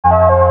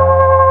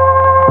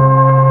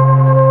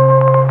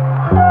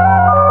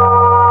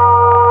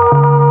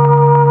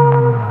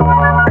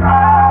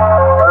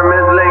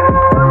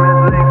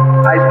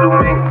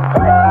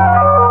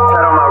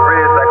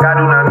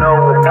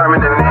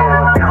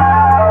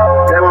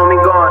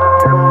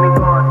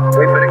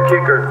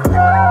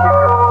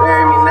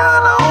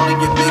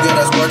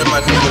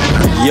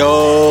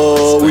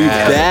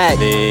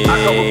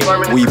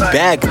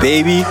back,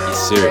 baby.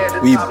 Yes, sir.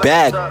 We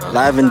back,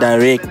 live and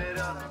direct.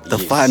 The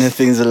Yes. finer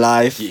things of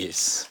life.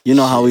 Yes. You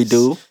know how we Yes.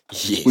 do.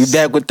 Yes. We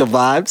back with the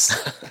vibes.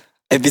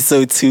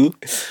 Episode 2.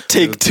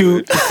 Take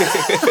 2.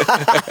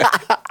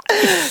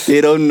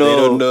 They don't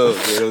know.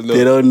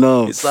 They don't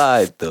know. It's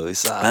alright though.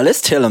 It's Now alright.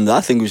 let's tell them.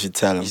 I think we should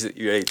tell them.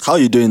 You right? How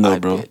you doing though, I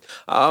bro? bet.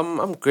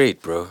 I'm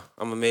great, bro.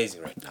 I'm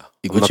amazing right now.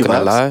 You I'm not Gucci gonna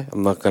vibes? lie.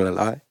 I'm not gonna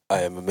lie.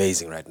 I am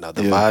amazing right now.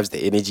 The Yeah. vibes, the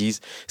energies,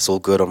 it's all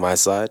good on my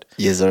side.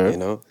 Yes, sir. You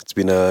know, it's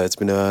been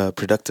a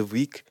productive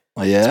week.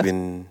 Oh yeah.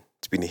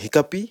 It's been a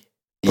hiccupy.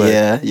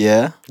 But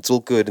Yeah. it's all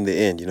good in the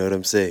end. You know what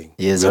I'm saying?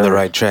 Yes, We're on the sir.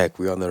 right track.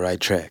 We're on the right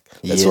track.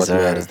 That's Yes, what sir.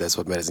 matters. That's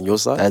what matters. On your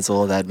side? That's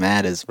all that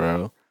matters,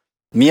 bro.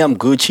 Me, I'm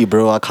Gucci,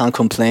 bro. I can't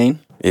complain.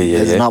 Yeah.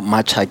 There's not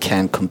much I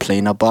can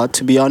complain about,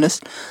 to be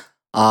honest.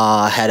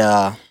 I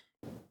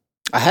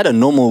had a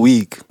normal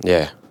week,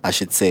 Yeah. I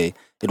should say.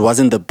 It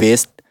wasn't the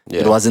best.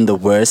 Yeah. It wasn't the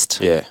worst.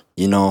 Yeah.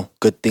 You know,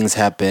 good things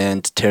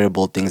happened,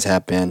 terrible things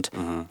happened,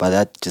 Mhm. but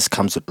that just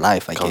comes with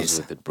life, I Comes guess.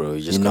 with it, bro.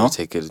 You just You gotta know?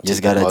 take it.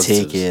 Just the gotta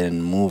take positives. it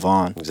and move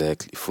on.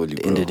 Exactly. Fully, At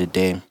the bro. end of the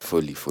day.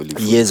 Fully.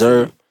 Yes,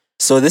 sir. fully.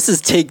 So this is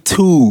take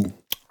 2.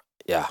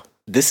 Yeah.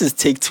 This is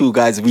take 2,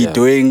 guys. We're Yeah.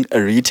 doing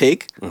a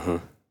retake. Mm-hmm.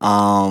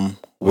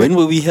 When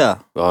were we here?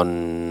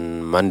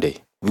 On Monday.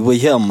 We were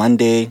here on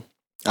Monday.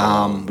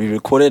 We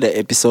recorded an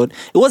episode.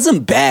 It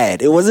wasn't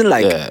bad. It wasn't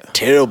like Yeah.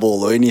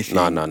 terrible or anything.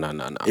 No.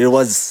 It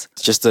was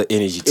It's just the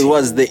energy. it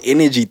was the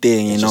energy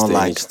thing, you It's know, just the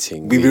like energy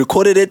thing. we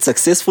recorded it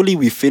successfully,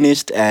 we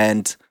finished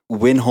and we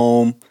went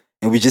home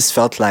and we just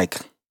felt like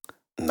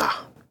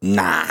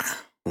nah.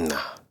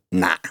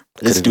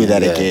 Let's Could've do been,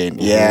 that yeah. again.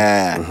 Mhm.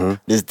 Yeah. Mhm.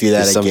 Let's do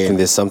that again.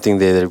 There's something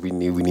there that we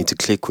need to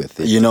click with.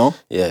 It. You know?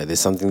 Yeah, there's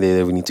something there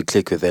that we need to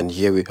click with, and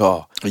here we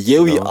are. Yeah,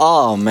 we know?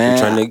 are, man.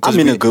 trying to- 'cause I'm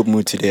in we- a good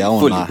mood today. I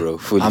won't Fully, lie. bro.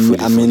 Fully, I'm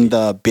fully. in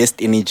the best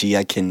energy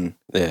I can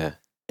Yeah,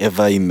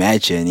 ever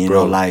imagine, you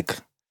Bro. know, like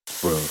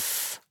bro.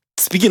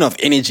 speaking of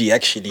energy,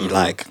 actually,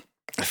 like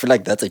I feel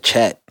like that's a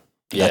chat.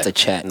 Yeah. That's a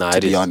chat. Nah, to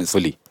it be is. honest,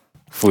 Fully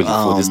for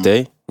this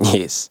day.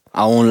 Yes.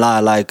 I won't lie.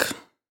 Like,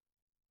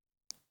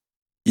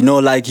 you know,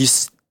 like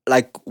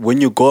like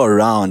when you go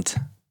around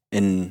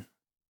in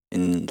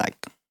like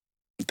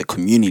the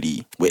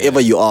community, wherever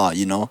you are,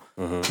 you know,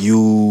 Mhm.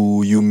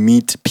 you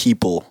meet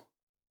people.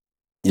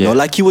 You know,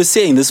 like you were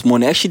saying this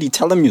morning. Actually,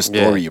 tell them your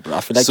story, bro.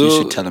 I feel like you So,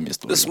 should tell them your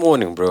story. This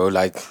morning, bro,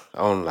 like, I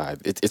don't lie.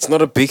 It's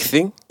not a big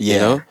thing, Yeah. you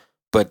know?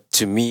 But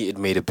to me, it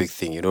made a big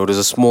thing, you know? It was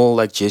a small,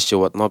 like, gesture,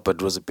 whatnot, but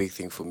it was a big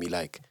thing for me,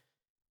 like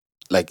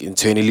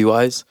internally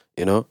wise,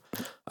 you know?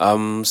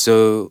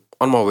 So,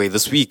 on my way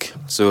this week,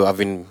 so I've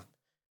been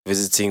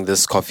visiting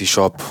this coffee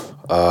shop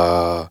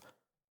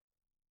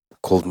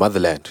called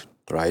Motherland,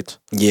 right?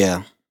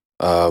 Yeah.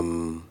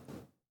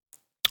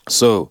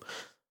 So,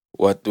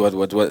 what?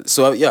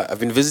 So, yeah, I've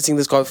been visiting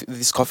this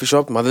coffee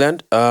shop,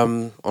 Motherland,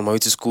 on my way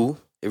to school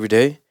every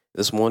day.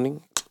 This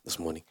morning.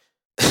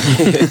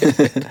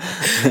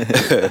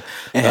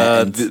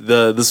 And-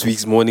 This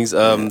week's mornings.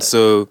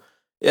 So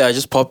yeah, I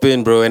just pop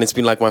in, bro, and it's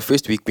been like my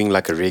first week being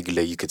like a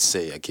regular, you could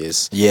say, I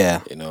guess.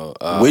 Yeah. You know,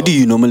 Where do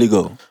you normally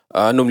go?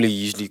 I normally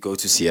usually go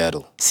to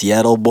Seattle.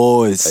 Seattle I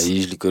boys.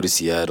 usually go to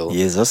Seattle.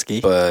 Yes,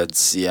 Oski.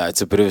 But yeah,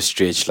 it's a bit of a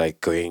stretch,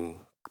 like going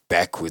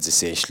backwards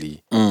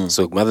essentially.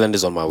 So Motherland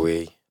is on my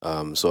way.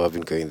 So I've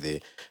been going there,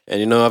 and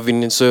you know, I've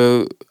been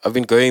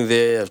going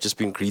there. I've just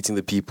been greeting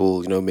the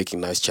people, you know,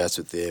 making nice chats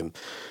with them.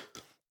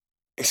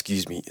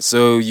 Excuse me.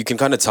 So you can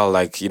kind of tell,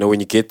 like, you know, when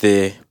you get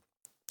there,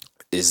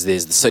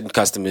 there's certain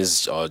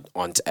customers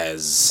aren't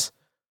as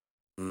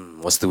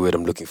what's the word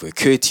I'm looking for?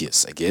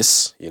 Courteous, I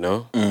guess. You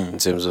know, in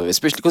terms of,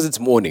 especially because it's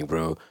morning,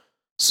 bro.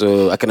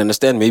 So I can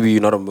understand maybe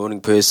you're not a morning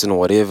person or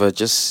whatever.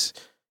 Just,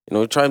 you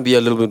know, try and be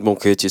a little bit more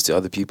courteous to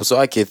other people. So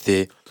I get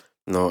there.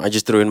 No, I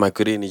just throw in my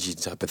good energy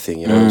type of thing.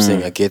 You know what I'm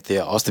saying? I get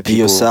there, ask the Be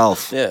people.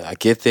 yourself. Yeah, I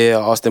get there,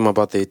 ask them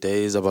about their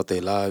days, about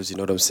their lives. You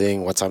know what I'm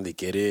saying? What time they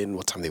get in,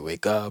 what time they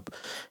wake up.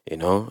 You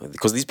know,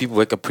 because these people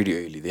wake up pretty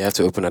early. They have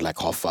to open at like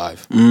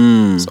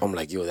 5:30. So I'm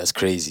like, yo, that's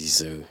crazy.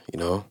 So, you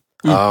know,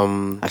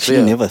 Actually, so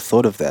yeah, never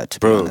thought of that, to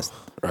be bro, honest.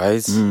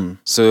 right?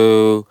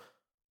 So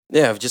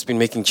yeah, I've just been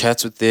making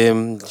chats with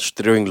them,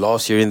 throwing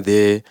laughs here and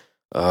there.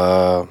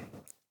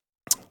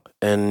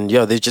 And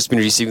yeah, they've just been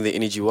receiving the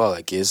energy well,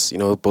 I guess, you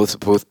know, both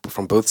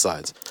from both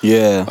sides.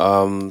 Yeah.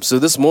 So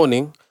this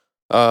morning,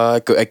 I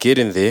get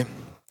in there.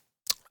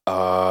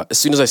 As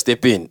soon as I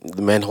step in,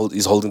 the man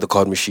is holding the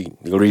card machine.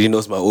 He already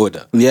knows my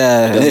order.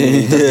 Yeah.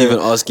 He doesn't even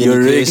ask any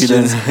You're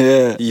regular. questions.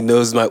 Yeah. He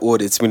knows my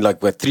order. It's been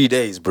like 3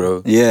 days,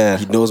 bro. Yeah.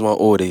 He knows my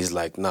order. He's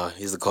like, nah,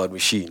 here's the card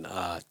machine.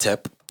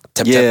 Tap,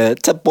 Yeah.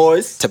 Tap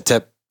boys.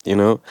 tap, you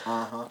know.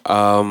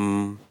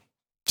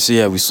 So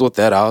yeah, we sort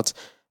that out,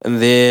 and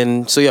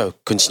then so yeah,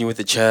 continue with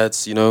the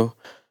chats, you know,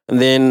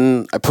 and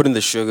then I put in the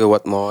sugar,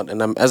 whatnot,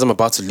 and as I'm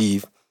about to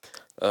leave,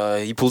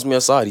 he pulls me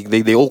aside.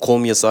 They all call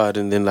me aside,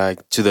 and then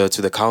like to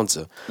the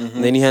counter,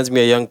 and then he hands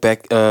me a young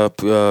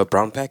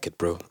brown packet,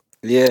 bro.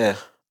 Yeah.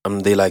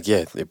 They like,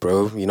 yeah,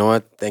 bro, you know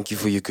what? Thank you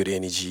for your good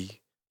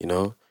energy, you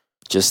know.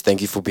 just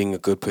thank you for being a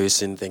good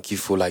person. Thank you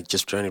for like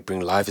just trying to bring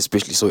life,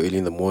 especially so early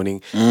in the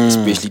morning,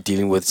 especially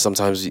dealing with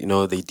sometimes, you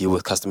know, they deal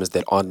with customers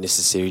that aren't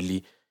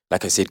necessarily,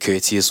 like I said,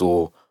 courteous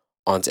or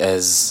aren't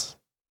as,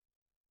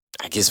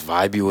 I guess,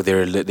 vibey, or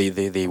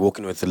they walk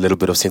in with a little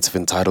bit of sense of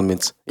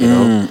entitlement, you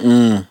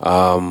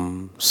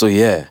know? So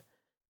yeah.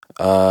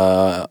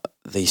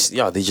 They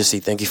just say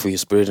thank you for your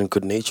spirit and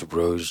good nature,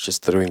 bro. It's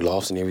just throwing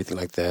laughs and everything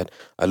like that.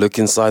 I look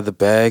inside the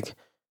bag.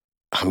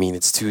 I mean,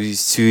 it's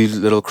two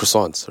little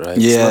croissants, right?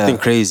 Yeah. It's nothing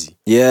crazy.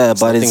 Yeah,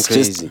 but nothing it's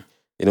crazy. just,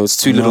 you know, it's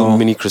two little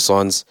mini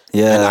croissants.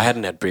 Yeah. And I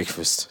hadn't had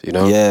breakfast, you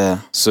know?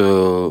 Yeah.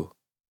 So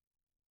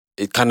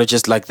it kind of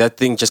just like that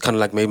thing just kind of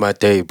like made my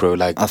day, bro.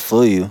 Like, I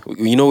feel you.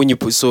 You know, when you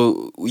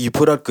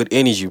put out good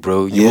energy,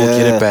 bro, you will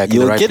get it back.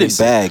 You'll in the right get places,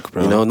 it back,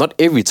 bro. You know, not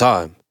every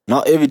time.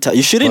 Not every time.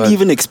 You shouldn't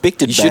even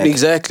expect it You back. shouldn't,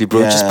 exactly,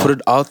 bro. Just put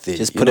it out there.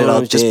 Just put it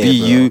out just there, be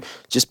bro. you.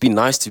 Just be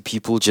nice to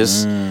people.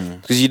 Just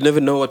because you never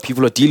know what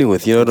people are dealing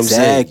with. You know what I'm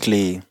saying?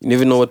 Exactly. You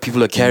never know what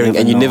people are carrying,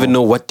 and you never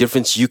know what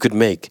difference you could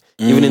make.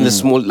 Even in the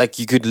small, like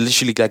you could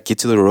literally like get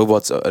to the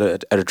robots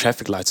at a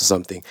traffic light or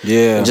something.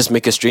 Yeah. And just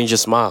make a stranger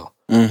smile.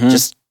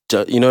 Just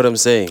you know what I'm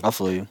saying? I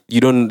feel you.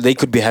 They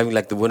could be having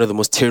like one of the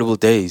most terrible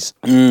days,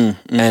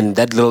 and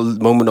that little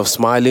moment of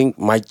smiling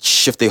might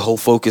shift their whole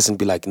focus and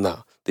be like,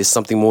 nah. There's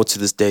something more to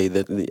this day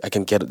that I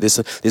can get.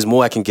 There's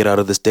more I can get out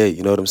of this day.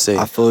 You know what I'm saying?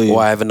 I feel you.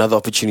 Or I have another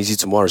opportunity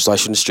tomorrow, so I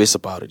shouldn't stress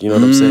about it. You know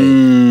what I'm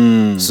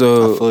saying?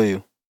 So I feel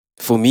you.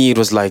 For me, it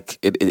was like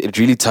it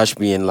really touched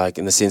me in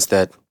the sense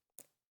that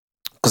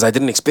because I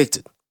didn't expect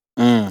it.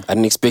 I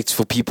didn't expect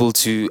for people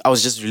to. I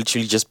was just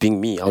literally just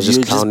being me. I was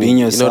just clowning. Being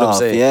yourself. You know what I'm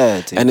saying?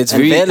 Yeah, dude. And it's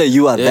and very. Vela,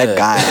 you are that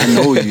guy. I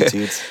know you,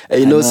 dude. And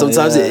you know,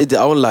 sometimes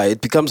I won't lie.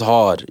 It becomes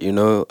hard. You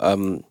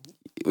know.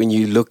 When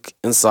you look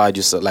inside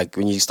yourself, like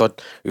when you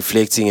start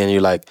reflecting and you're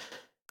like,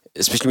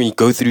 especially when you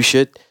go through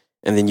shit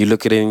and then you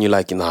look at it and you're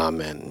like, nah,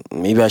 man,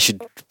 maybe I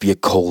should be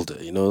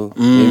colder, you know?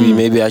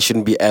 Maybe I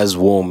shouldn't be as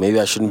warm. Maybe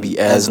I shouldn't be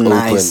as open.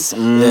 Nice.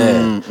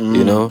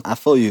 You know? I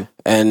feel you.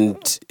 And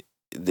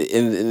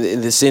in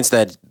the sense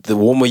that the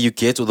warmer you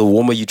get or the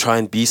warmer you try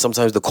and be,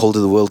 sometimes the colder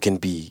the world can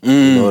be.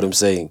 You know what I'm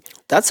saying?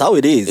 That's how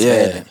it is.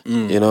 Yeah.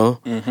 You know?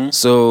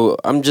 So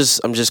I'm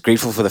just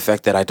grateful for the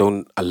fact that I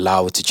don't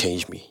allow it to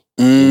change me.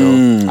 You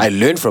know, I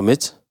learn from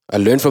it. I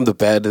learn from the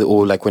bad,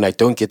 or like when I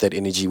don't get that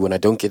energy, when I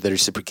don't get the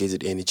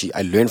reciprocated energy,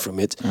 I learn from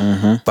it.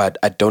 But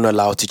I don't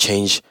allow it to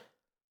change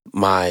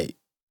my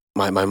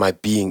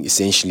being,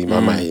 essentially,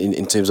 my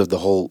in terms of the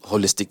whole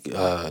holistic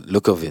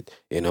look of it.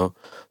 You know,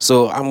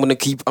 so I'm gonna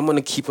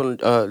keep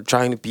on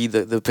trying to be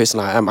the person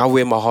I am. I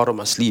wear my heart on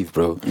my sleeve,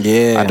 bro.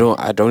 Yeah,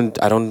 I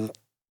don't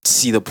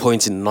see the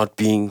point in not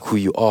being who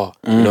you are.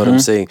 You know what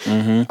I'm saying?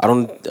 I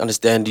don't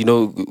understand, you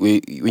know,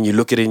 when you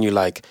look at it and you're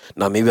like,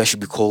 nah, maybe I should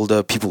be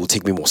colder, people will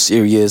take me more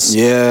serious.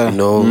 Yeah. You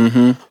know,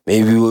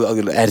 maybe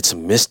we'll add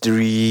some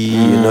mystery.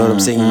 You know what I'm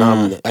saying?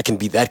 Nah, I can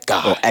be that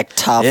guy. Or act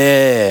tough.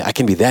 Yeah, I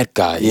can be that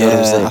guy. You know what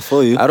I'm saying? I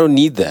feel you. I don't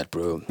need that,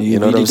 bro. You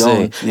know really what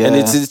I'm saying? Yeah. And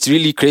it's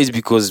really crazy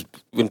because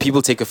when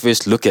people take a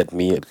first look at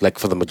me, like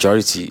for the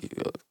majority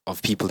of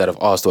people that I've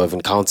asked or I've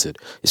encountered,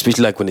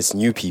 especially like when it's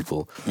new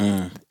people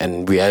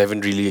and we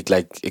haven't really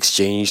like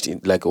exchanged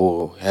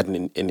or had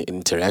an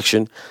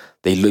interaction,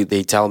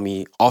 they tell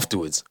me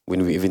afterwards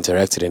when we've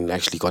interacted and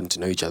actually gotten to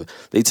know each other,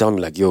 they tell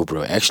me like, yo,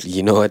 bro, actually,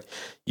 you know what?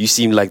 You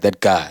seem like that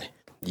guy.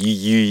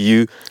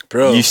 You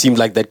seem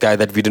like that guy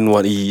that we didn't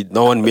want.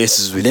 No one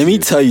messes with. Let me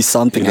tell you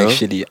something. You know?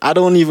 Actually, I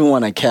don't even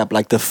want to cap.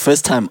 Like the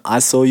first time I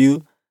saw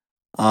you,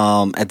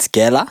 at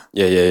Scala,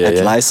 at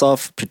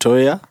Lysof,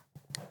 Pretoria.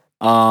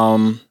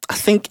 I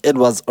think it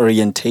was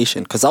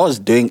orientation because I was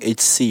doing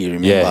HC.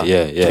 Remember?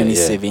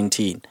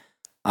 2017.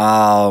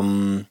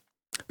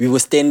 We were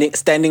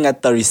standing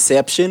at the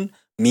reception.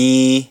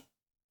 Me,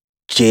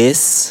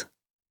 Jess,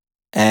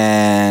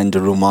 and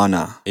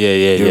Romana.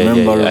 You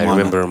remember Romana? I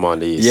remember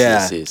Romana.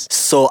 Yes.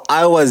 So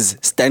I was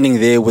standing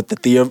there with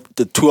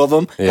the two of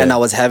them, and I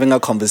was having a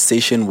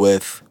conversation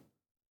with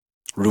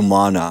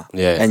Romana.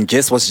 And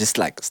Jess was just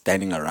like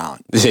standing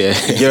around. You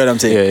know what I'm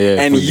saying?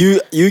 And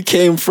you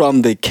came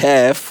from the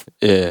calf.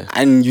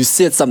 And you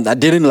said something. I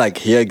didn't like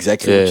hear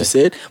exactly what you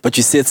said, but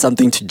you said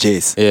something to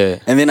Jess.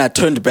 And then I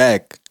turned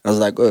back. I was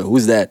like, oh,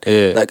 who's that?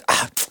 Like,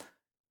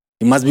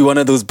 he must be one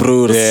of those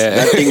bros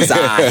that thinks,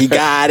 he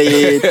got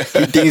it.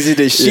 He thinks he's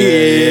the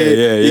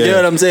shit. You get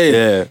what I'm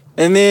saying?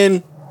 And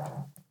then,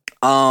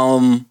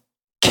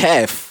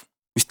 calf.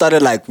 We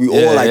started like, we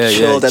all like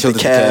chilled at the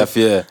calf.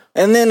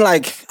 And then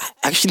like,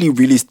 I actually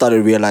really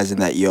started realizing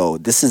that, yo,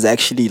 this is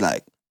actually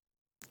like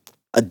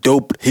a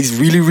dope. He's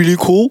really, really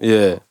cool.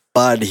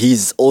 But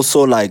he's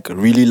also like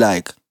really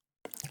like,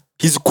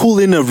 he's cool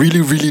in a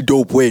really, really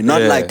dope way.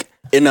 Not like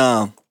in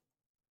a,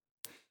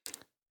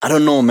 I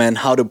don't know, man,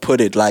 how to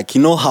put it. Like,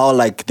 you know how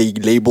like they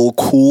label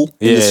cool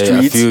in the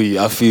streets?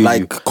 I feel you.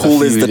 Like,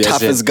 cool is the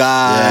toughest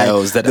guy,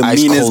 that the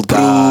meanest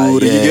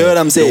brood. You get what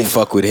I'm saying? Don't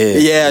fuck with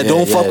him.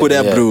 Don't fuck with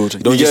that brood. You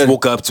don't just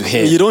walk up to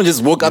him. You don't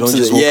just walk up to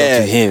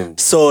him.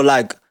 So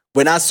like,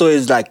 when I saw it,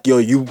 it's like, yo,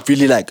 you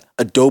really like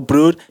a dope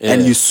brood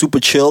and you super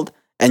chilled.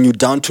 and you're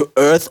down to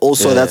earth.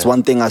 Also, that's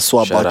one thing I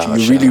saw about you.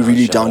 You're really,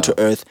 really down to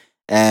earth,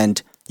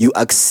 and you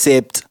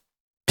accept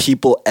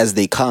people as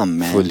they come,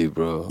 man. Fully,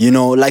 bro. You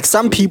know, like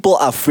some people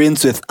are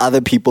friends with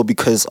other people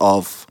because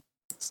of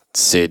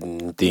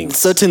certain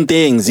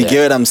things. You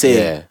get what I'm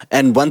saying?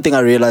 And one thing I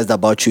realized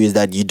about you is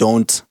that you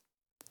don't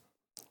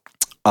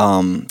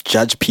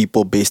judge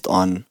people based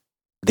on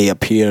their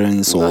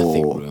appearance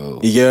or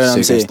you get what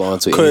I'm saying?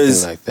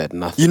 Because like that,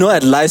 nothing. You know,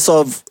 at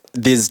Lysov,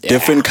 there's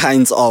different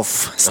kinds of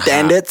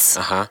standards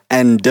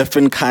and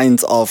different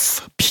kinds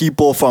of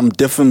people from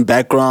different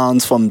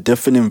backgrounds, from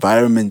different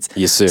environments.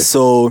 Yes, sir.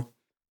 So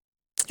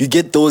you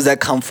get those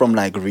that come from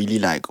like really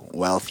like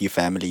wealthy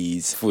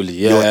families, fully,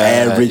 your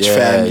average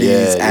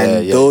families,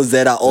 and those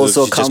that are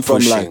also come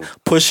from like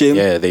pushing.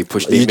 Yeah, they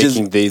push. They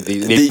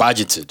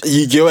budgeted.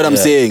 You get what I'm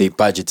saying? They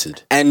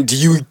budgeted, and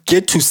you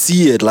get to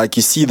see it. Like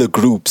you see the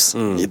groups.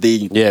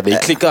 They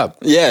click up.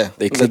 Yeah,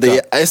 they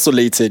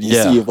isolated. You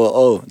see,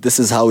 well, this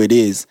is how it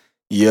is.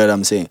 You know what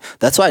I'm saying?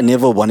 That's why I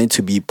never wanted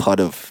to be part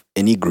of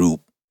any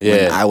group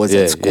when I was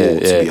at school.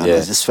 To be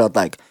honest, I just felt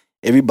like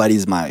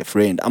everybody's my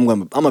friend. I'm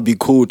gonna be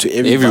cool to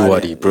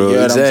everybody, bro. You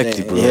know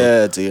exactly, bro.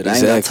 Yeah, dude. I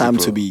ain't got time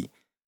to be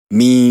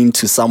mean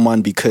to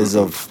someone because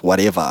of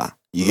whatever.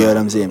 You get what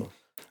I'm saying?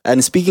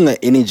 And speaking of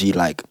energy,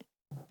 like,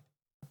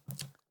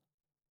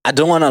 I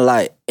don't wanna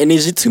lie,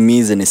 energy to me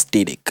is an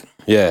aesthetic.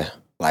 Yeah.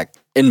 Like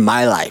in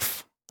my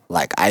life,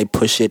 like I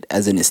push it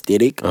as an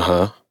aesthetic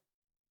to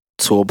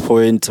a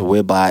point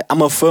whereby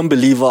I'm a firm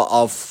believer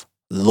of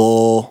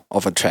law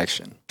of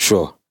attraction.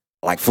 Sure.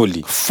 Like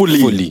fully.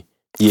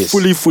 Yes.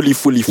 Fully.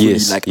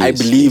 Yes, like I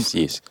believe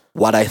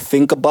what I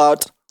think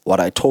about, what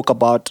I talk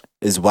about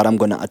is what I'm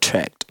gonna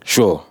attract.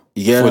 Sure.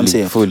 You get what I'm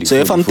saying? So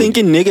if I'm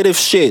thinking negative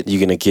shit,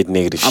 you're gonna get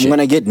negative shit. I'm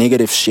gonna get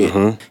negative shit.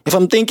 If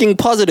I'm thinking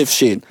positive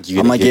shit,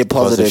 I'm gonna get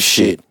positive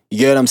shit. You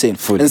get what I'm saying?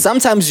 And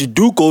sometimes you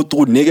do go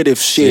through negative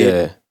shit.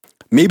 Yeah.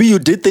 Maybe you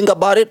did think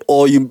about it,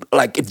 or you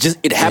like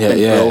it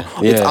happened, bro.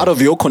 It's out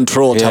of your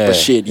control type of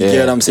shit. You get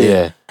what I'm saying?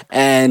 Yeah.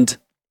 And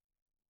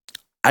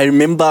I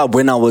remember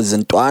when I was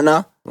in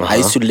Twana, I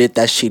used to let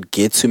that shit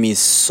get to me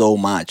so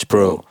much,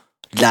 bro.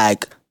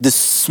 Like the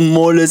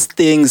smallest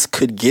things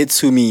could get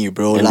to me,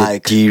 bro. And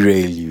like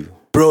derail you,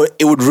 bro.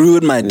 It would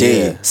ruin my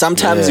day.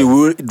 Sometimes it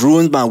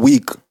ruins my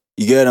week.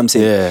 You get what I'm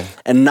saying? Yeah.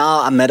 And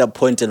now I'm at a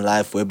point in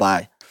life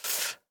whereby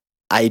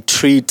I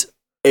treat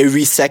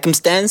every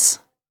circumstance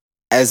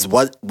as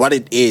what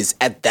it is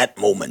at that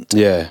moment.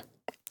 Yeah.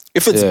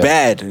 If it's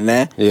bad,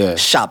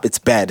 sharp, it's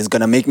bad. It's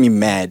gonna make me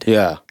mad.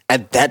 Yeah.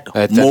 At that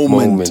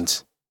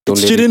moment. It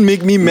shouldn't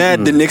make me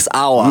mad the next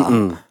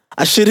hour.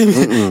 I shouldn't.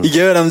 You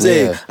get what I'm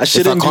saying? I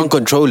shouldn't. If I can't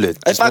control it.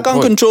 If I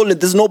can't control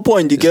it, there's no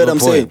point. You get what I'm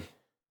saying?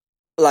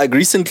 Like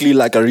recently,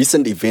 like a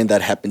recent event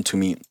that happened to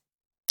me.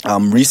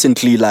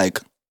 Recently, like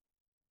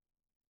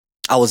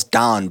I was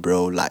down,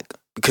 bro. Like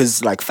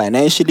because like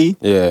financially,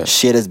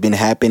 shit has been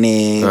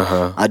happening.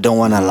 I don't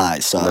want to lie.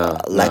 So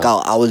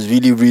I was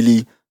really,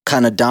 really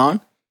kind of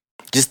down.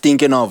 Just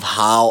thinking of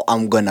how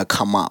I'm gonna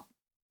come up,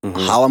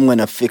 how I'm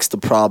gonna fix the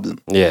problem.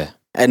 Yeah.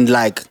 And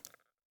like,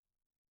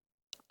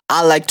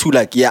 I like to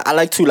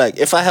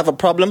if I have a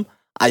problem,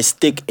 I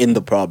stick in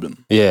the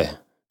problem. Yeah.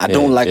 I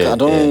don't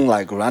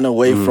run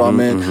away from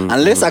it.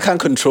 Unless I can't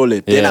control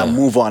it, then I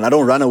move on. I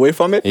don't run away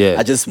from it.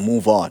 I just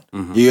move on.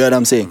 You get what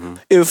I'm saying?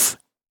 If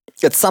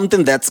it's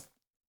something that's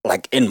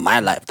like in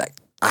my life, like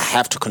I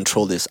have to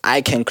control this.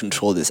 I can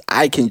control this.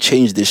 I can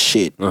change this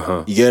shit.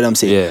 You get what I'm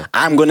saying? Yeah.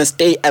 I'm going to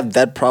stay at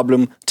that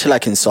problem till I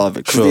can solve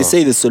it. Because they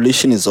say the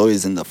solution is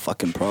always in the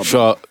fucking problem.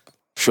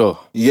 Sure.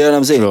 You get what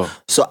I'm saying?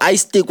 So I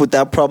stick with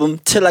that problem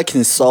till I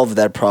can solve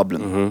that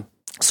problem.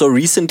 So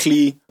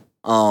recently,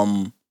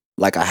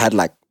 like I had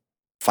like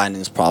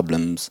finance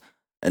problems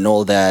and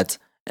all that.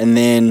 And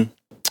then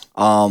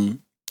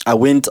I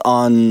went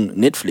on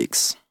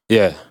Netflix.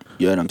 Yeah.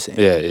 You know what I'm saying?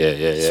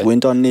 Yeah. Just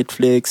went on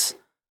Netflix,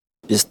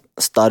 just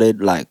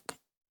started like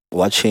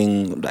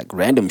watching like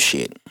random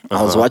shit.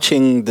 I was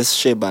watching this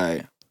shit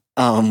by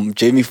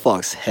Jamie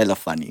Foxx, hella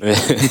funny.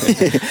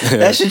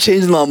 That shit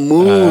changed my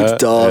mood,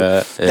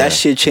 dog. That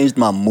shit changed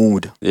my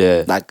mood.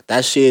 Yeah. Like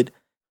that shit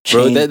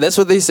changed. Bro, that's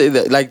what they say,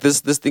 that like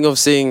this thing of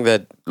saying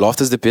that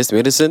laughter is the best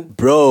medicine.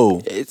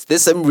 Bro.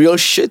 There's some real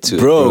shit to it,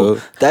 bro.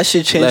 That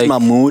shit changed my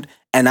mood,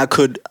 and I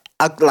could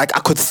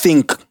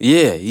think.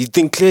 Yeah, you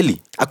think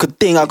clearly. I could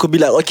be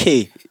like,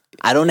 okay,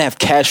 I don't have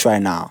cash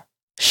right now.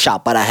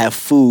 Shop, but I have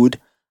food.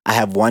 I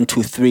have 1,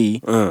 2,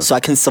 3, so I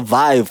can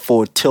survive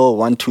for till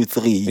 1, 2,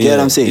 3. You get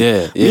what I'm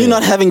saying? Me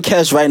not having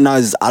cash right now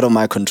is out of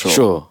my control.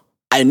 Sure.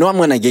 I know I'm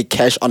gonna get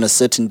cash on a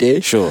certain day.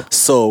 Sure.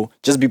 So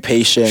just be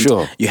patient.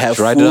 Sure. You have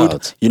Write food. it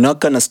out. You're not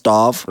gonna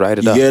starve. Write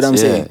it out. You get what I'm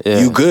saying? Yeah.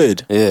 You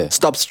good. Yeah.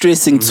 Stop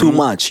stressing too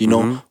much. You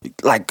know,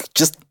 like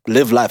just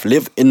live life.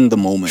 Live in the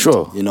moment.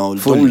 Sure. You know,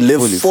 don't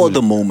live for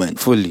the moment.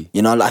 Fully.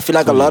 You know, I feel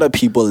like a lot of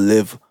people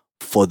live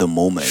for the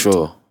moment.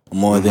 Sure.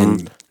 More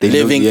than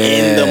living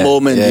in the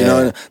moment, you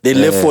know. They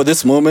live for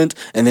this moment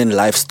and then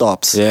life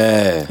stops.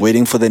 Yeah.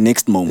 Waiting for the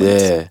next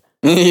moment. Yeah.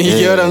 You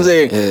get what I'm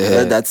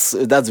saying? That's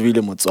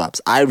really Mlotshwa.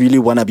 I really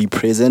want to be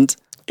present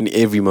In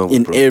every moment.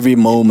 In bro. every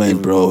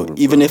moment, bro. moment,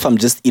 Even if I'm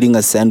just eating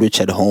a sandwich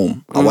at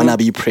home, I want to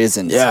be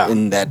present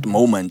in that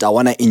moment. I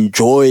want to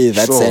enjoy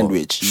that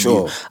sandwich.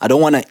 Sure. I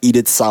don't want to eat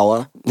it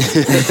sour.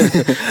 Fully,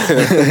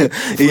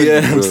 You know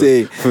what I'm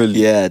saying? Fully.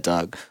 Yeah,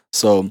 dog.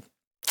 So,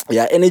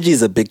 yeah, energy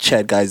is a big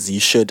chat, guys. You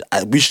should.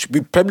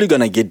 We're probably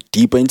gonna get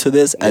deeper into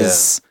this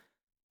as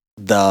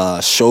the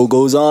show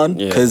goes on,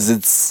 because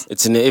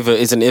it's an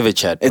ever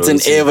chat. Bro. It's an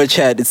ever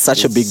chat. It's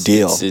such a big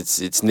deal.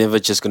 It's never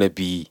just gonna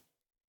be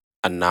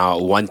a now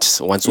once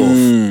off.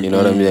 You know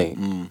what I'm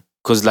saying?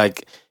 Because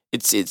like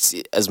it's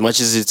as much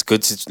as it's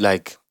good to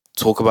like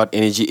talk about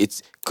energy,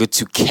 it's good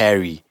to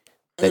carry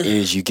that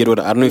energy. You get what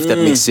I don't know if that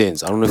makes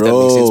sense. I don't know if that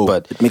makes sense,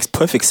 but it makes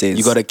perfect sense.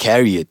 You gotta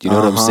carry it. You know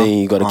what I'm saying?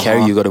 You gotta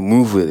carry. You gotta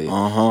move with it.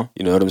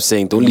 You know what I'm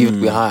saying? Don't leave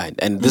it behind.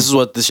 And this is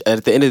what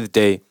at the end of the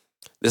day,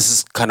 this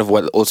is kind of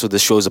what also the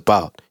show is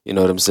about. You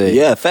know what I'm saying?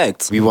 Yeah,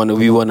 facts. We wanna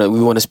spread love.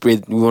 We wanna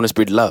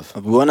spread love.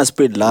 We wanna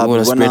spread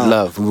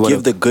love. We wanna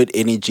give the good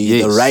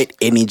energy, the right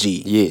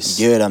energy. Yes.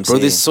 You know what I'm saying?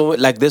 Bro, there's so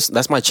like this.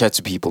 That's my chat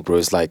to people, bro.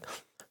 It's like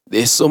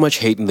there's so much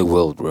hate in the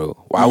world, bro.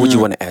 Why would you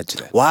want to add to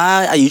that?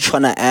 Why are you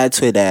trying to add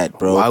to that,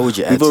 bro? Why would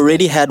you add We've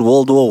already had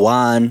World War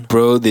One.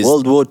 Bro, there's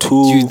World War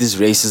Two. Dude, there's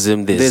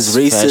racism, there's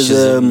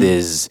fascism,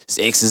 there's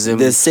sexism,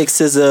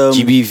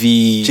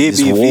 GBV,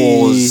 there's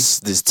wars,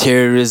 there's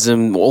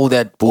terrorism, all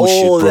that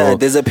bullshit, bro.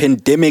 There's a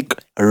pandemic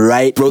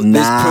right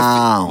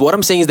now. What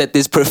I'm saying is that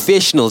there's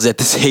professionals at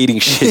this hating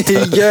shit.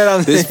 Yeah,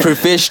 there's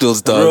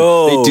professionals, dog.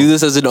 Bro. They do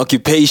this as an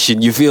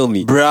occupation, you feel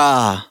me?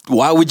 Bruh.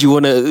 Why would you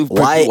want to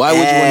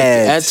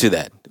add to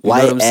that? You know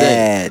what I'm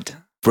saying?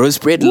 Bro,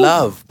 spread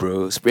love,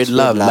 bro. Spread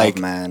love. Like,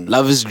 man.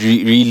 Love is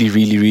really,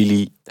 really,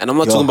 really. And I'm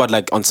not talking about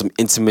like on some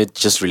intimate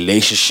just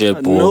relationship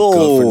or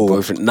girlfriend,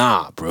 boyfriend.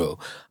 Nah, bro.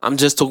 I'm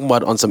just talking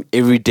about on some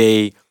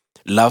everyday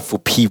love for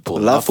people,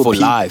 love for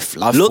life.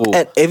 Look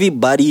at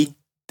everybody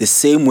the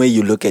same way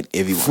you look at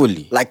everyone.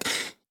 Fully. Like,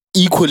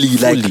 equally.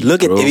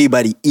 Look at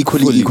everybody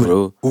equally,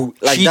 bro.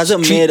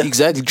 Doesn't matter.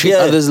 Exactly. Treat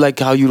others like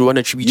how you want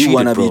to be treated, You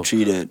want to bro. be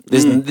treated.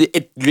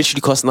 It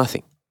literally costs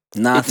nothing.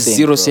 Nothing. It's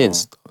 0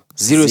 cents.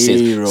 0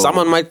 cents.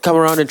 Someone might come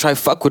around and try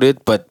fuck with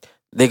it, but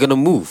they're gonna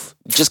move.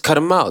 Just cut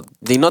them out.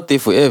 They're not there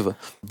forever.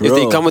 Bro. If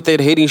they come with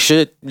that hating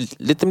shit,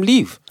 let them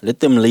leave. Let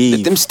them leave.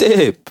 Let them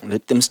step.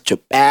 Let them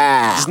step.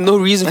 There's no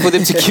reason for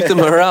them to keep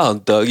them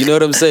around, dog. You know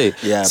what I'm saying?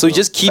 Yeah. So bro.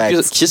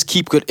 just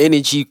keep good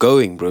energy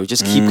going, bro.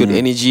 Just keep good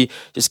energy.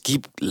 Just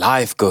keep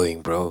life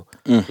going, bro.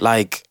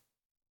 Like,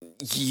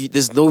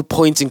 there's no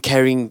point in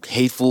carrying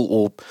hateful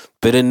or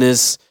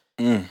bitterness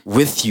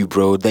with you,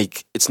 bro.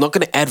 Like, it's not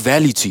gonna add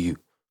value to you.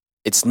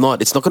 It's not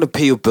gonna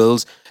pay your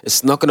bills.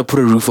 It's not gonna put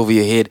a roof over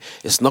your head.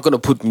 It's not gonna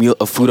put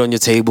food on your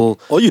table.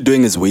 All you're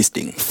doing is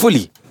wasting.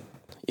 Fully.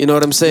 You know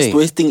what I'm saying? Just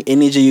wasting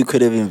energy you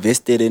could have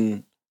invested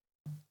in.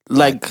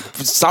 Like,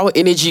 sour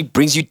energy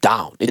brings you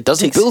down. It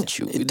doesn't build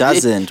you. It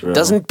doesn't, bro. It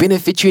doesn't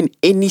benefit you in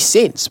any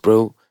sense,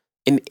 bro.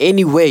 In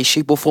any way,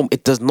 shape, or form,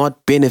 it does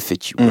not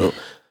benefit you, bro.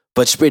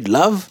 But spread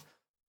love,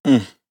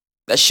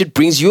 that shit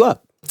brings you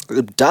up.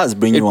 It does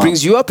bring you up. It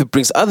brings you up. It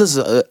brings others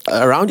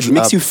around you up. It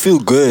makes you feel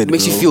good. It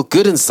makes you feel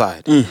good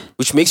inside,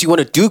 which makes you want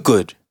to do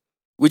good.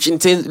 Which in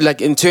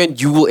turn,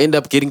 you will end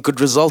up getting good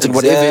results in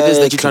whatever it is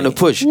that you're trying to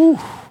push. Ooh.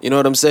 You know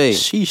what I'm saying?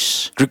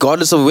 Sheesh.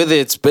 Regardless of whether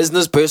it's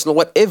business, personal,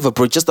 whatever,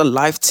 bro. Just a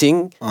life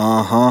thing.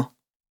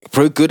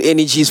 Bro, good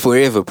energy is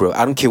forever, bro.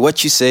 I don't care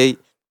what you say.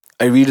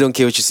 I really don't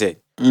care what you say.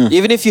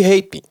 Even if you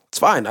hate me, it's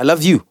fine. I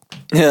love you.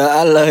 Yeah,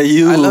 I love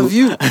you. I love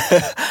you.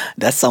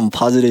 That's some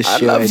positive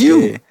shit. I love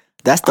you. There.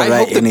 That's the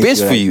right energy. I hope the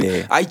best for you.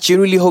 There. I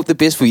genuinely hope the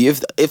best for you.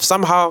 If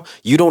somehow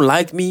you don't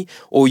like me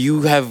or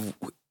you have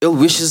ill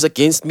wishes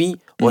against me,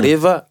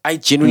 whatever, I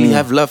genuinely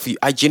have love for you.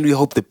 I genuinely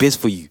hope the best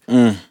for you.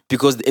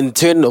 Because in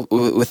turn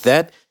with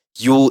that,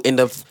 you'll end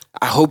up,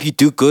 I hope you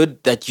do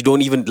good that you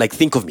don't even like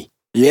think of me.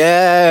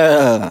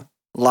 Yeah.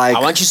 Like,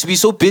 I want you to be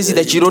so busy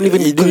that you don't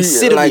even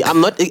consider me.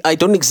 I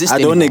don't exist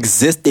anymore. I don't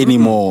exist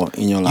anymore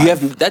in your life. You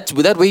have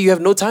that way you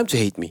have no time to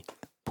hate me.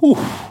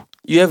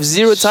 You have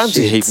zero time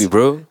to hate me,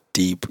 bro.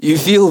 Deep. You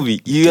feel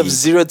me? You have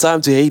zero time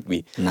to hate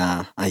me.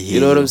 Nah, I hear you.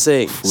 You know what I'm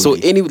saying? Fully.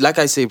 So like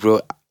I say,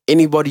 bro,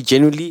 anybody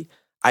genuinely,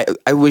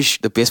 I wish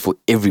the best for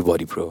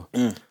everybody, bro.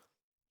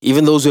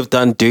 Even those who have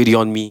done dirty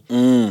on me.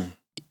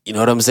 You know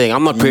what I'm saying?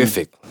 I'm not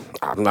perfect.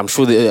 I'm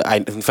sure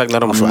that in fact,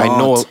 not I'm sure.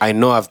 I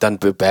know I've done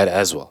bad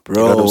as well. Bro,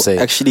 you know what I'm saying?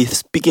 Actually,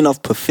 speaking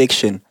of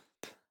perfection,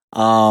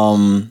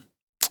 there's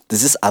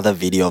this other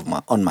video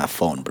on my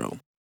phone, bro.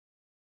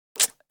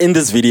 In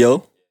this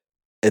video,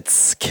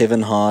 it's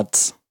Kevin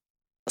Hart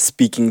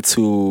speaking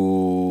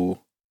to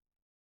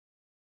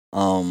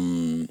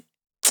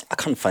I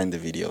can't find the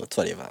video. It's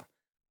whatever.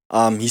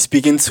 He's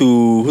speaking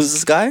to, who's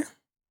this guy?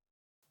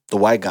 The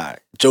white guy,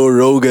 Joe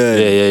Rogan.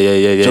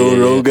 Yeah. Joe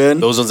Rogan.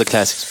 Those ones are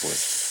classics,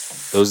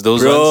 boy. Those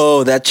bro,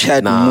 ones. that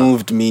chat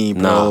moved me,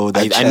 bro.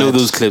 I know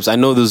those clips. I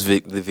know those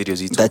the videos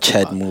he talked about. That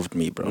chat moved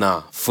me, bro.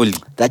 Nah, fully.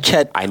 That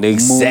chat. I know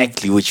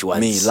exactly which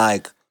ones. Me,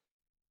 like,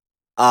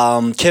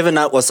 Kevin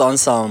Hart was on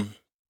some,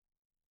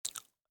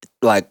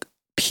 like,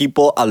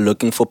 people are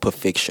looking for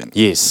perfection.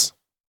 Yes.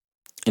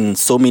 in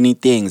so many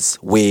things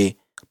where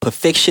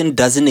perfection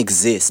doesn't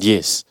exist.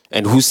 Yes.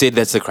 And who said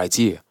that's the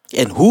criteria?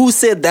 And who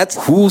said that?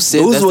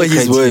 Those were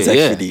his words,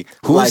 actually. Yeah.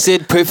 Who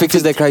said perfect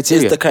is the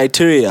criteria? It's the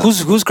criteria.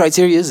 Whose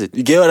criteria is it?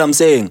 You get what I'm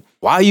saying?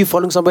 Why are you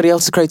following somebody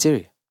else's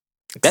criteria?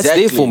 That's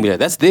their formula.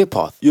 That's their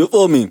path. You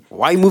feel me?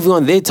 Why are you moving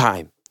on their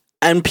time?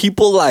 And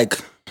people I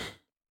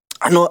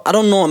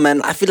don't know,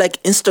 man. I feel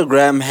like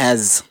Instagram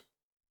has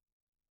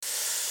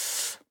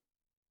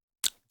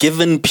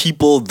given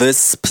people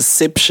this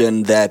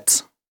perception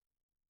that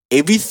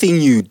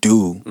everything you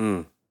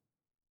do,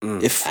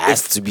 if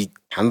has to be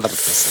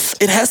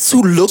 100%. It has to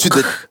look to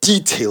the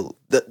detail.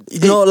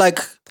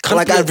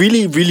 I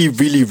really, really,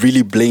 really,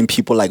 really blame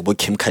people like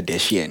Kim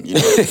Kardashian. You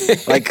know,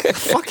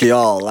 fuck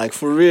y'all,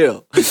 for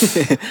real.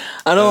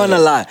 I don't want to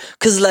lie,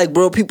 cause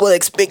bro, people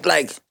expect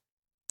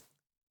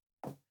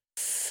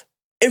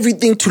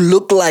everything to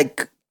look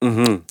like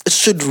it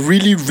should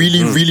really,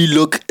 really, really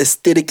look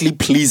aesthetically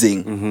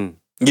pleasing.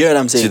 You know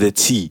what I'm saying? To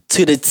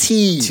the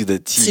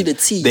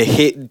T. The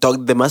hair,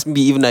 dog, there must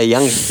be even a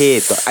young hair,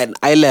 an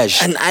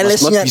eyelash.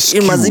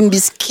 It mustn't be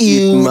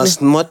skewed. It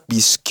must not be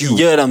skewed.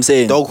 You know what I'm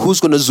saying? Dog, who's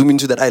gonna zoom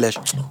into that eyelash?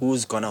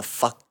 Who's gonna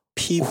fuck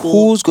people?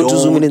 Who's going to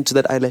zoom into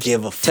that eyelash?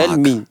 Give a fuck.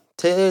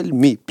 Tell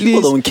me, please.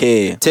 People don't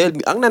care. Tell me.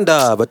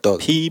 Angnanda, but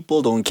dog.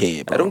 People don't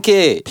care, bro. I don't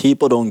care.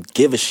 People don't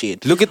give a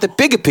shit. Look at the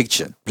bigger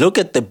picture.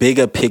 Literally,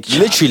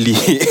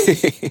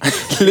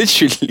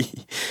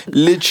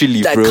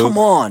 bro. Come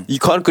on. You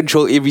can't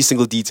control every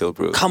single detail,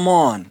 bro. Come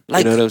on.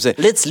 You know what I'm saying?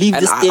 Let's leave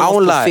this thing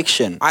of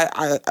perfection.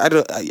 I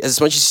don't, as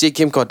much as you say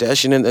Kim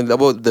Kardashian and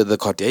about the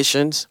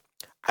Kardashians,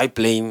 I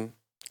blame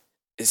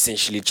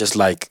essentially just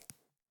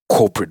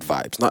corporate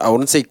vibes. I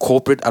wouldn't say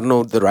corporate. I don't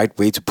know the right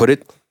way to put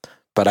it.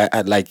 But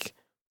I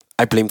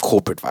blame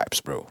corporate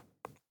vibes, bro.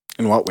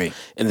 In what way?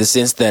 In the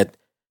sense that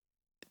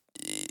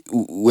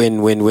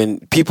when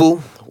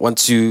people want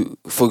to,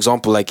 for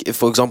example,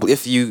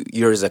 if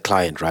you're as a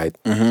client, right?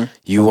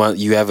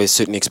 You have a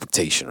certain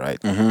expectation, right?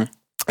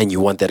 And you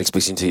want that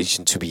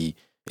expectation to be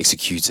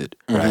executed,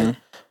 right?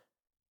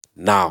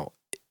 Now,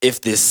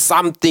 if there's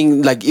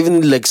something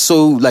even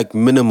so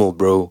minimal,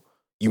 bro,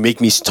 you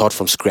make me start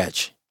from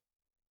scratch.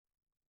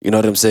 You know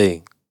what I'm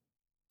saying?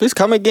 Please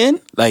come again.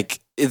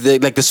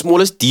 The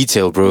smallest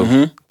detail,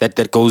 bro,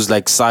 that goes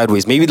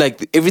sideways. Maybe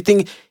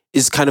everything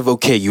is kind of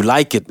okay. You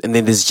like it, and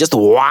then there's just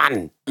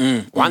one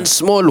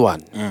small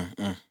one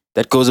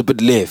that goes a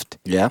bit left.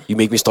 Yeah, you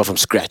make me start from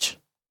scratch.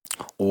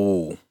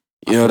 Oh,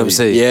 you know what I'm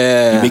saying?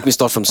 Yeah, you make me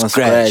start from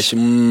scratch. You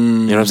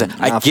know what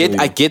I'm saying?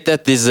 I get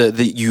that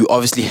you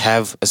obviously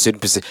have a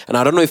certain percent, and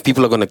I don't know if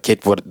people are gonna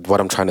get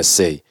what I'm trying to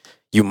say.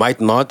 You might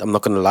not. I'm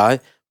not gonna lie,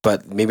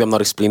 but maybe I'm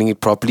not explaining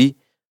it properly.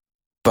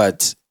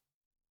 But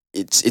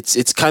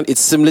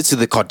it's similar to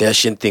the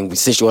Kardashian thing.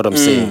 Essentially, what I'm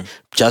saying,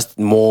 just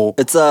more.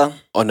 It's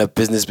on a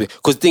business,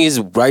 because the thing is,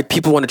 right?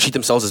 People want to treat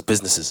themselves as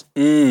businesses,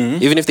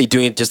 even if they're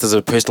doing it just as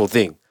a personal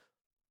thing.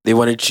 They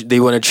want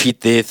to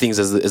treat their things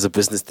as a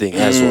business thing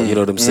as well. You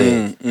know what I'm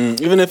saying?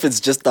 Even if it's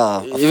just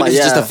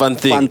a fun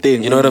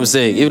thing. You know what I'm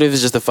saying? Even if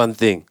it's just a fun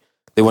thing,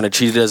 they want to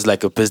treat it as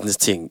a business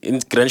thing. In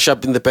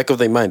the back of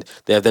their mind,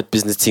 they have that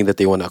business thing that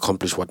they want to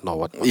accomplish.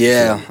 Whatnot.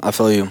 Yeah, I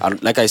feel you.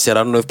 Like I said,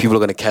 I don't know if people are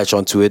going to catch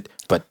on to it,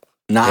 but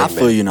I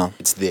feel you now.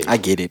 It's there. I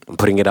get it. I'm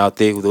putting it out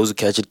there. Those who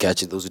catch it,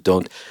 catch it. Those who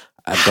don't,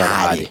 I've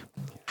got it.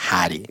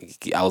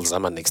 I'll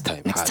Zama next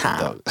time. Next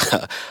time.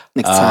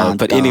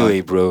 But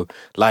anyway, bro,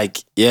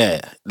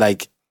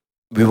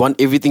 we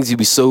want everything to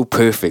be so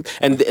perfect.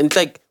 And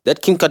that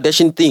Kim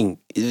Kardashian thing,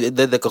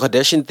 the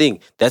Kardashian thing,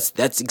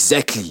 that's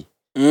exactly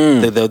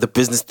the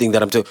business thing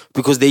that I'm talking,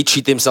 because they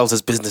treat themselves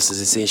as businesses,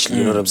 essentially.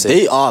 You know what I'm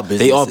saying?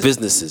 They are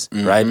businesses.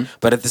 Right?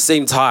 But at the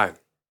same time,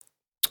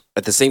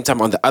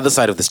 on the other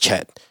side of this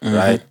chat,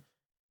 right?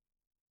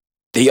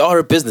 They are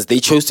a business. They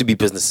chose to be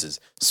businesses.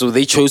 So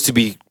they chose to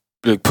be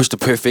push the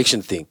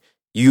perfection thing.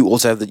 You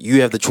also have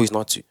the choice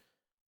not to.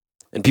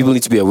 And people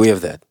need to be aware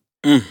of that.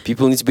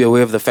 People need to be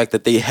aware of the fact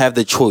that they have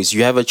the choice.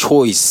 You have a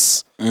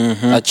choice.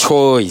 A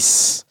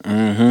choice.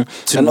 To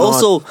and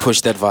also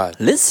push that vibe.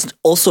 Let's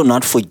also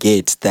not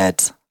forget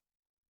that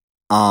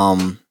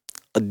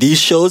these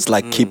shows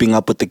Keeping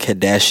Up with the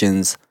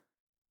Kardashians,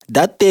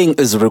 that thing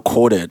is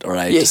recorded, all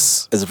right?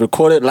 Yes. It's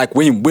recorded.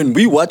 When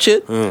we watch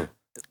it,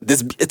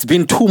 it's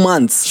been 2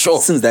 months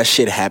since that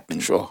shit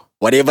happened. Sure.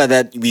 Whatever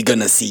that we're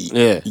gonna see.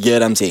 Yeah. You get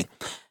what I'm saying?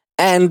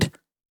 And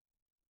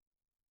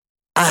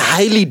I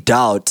highly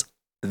doubt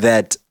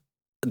that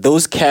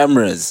those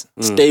cameras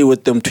stay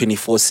with them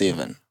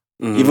 24/7.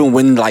 Even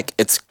when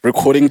it's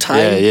recording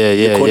time,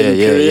 recording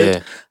period.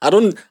 Yeah. I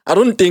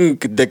don't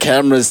think the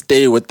cameras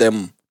stay with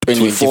them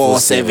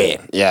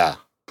 24/7. Yeah.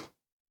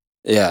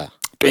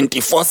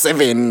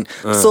 24/7.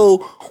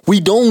 So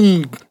we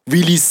don't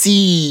really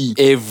see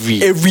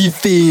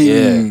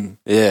everything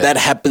that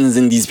happens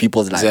in these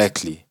people's lives.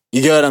 Exactly.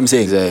 You get what I'm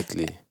saying?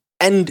 Exactly.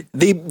 And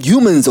they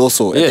humans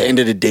also at the end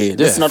of the day.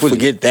 Let's not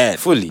forget that.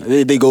 Fully.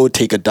 They go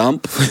take a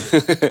dump.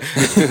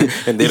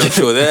 And they don't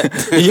show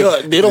that.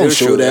 Yeah, they don't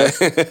show that.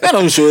 They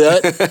don't show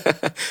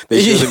that.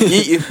 They show them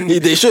eating.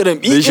 They show them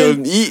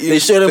eating. They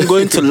show them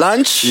going to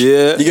lunch.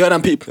 Yeah. You get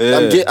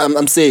what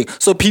I'm saying?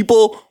 So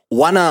people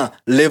wanna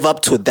live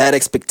up to that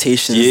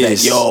expectation.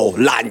 That, yo,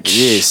 lunch.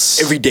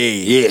 Yes. Every day.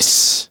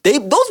 Yes.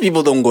 Those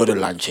people don't go to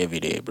lunch every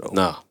day, bro.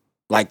 No.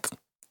 Like,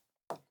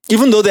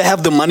 even though they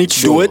have the money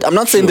to do it, I'm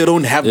not saying they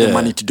don't have the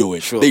money to do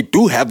it. They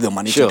do have the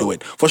money to do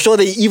it. For sure,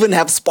 they even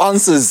have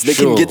sponsors. They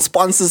can get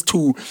sponsors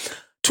to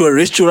a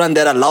restaurant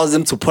that allows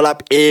them to pull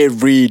up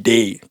every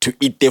day to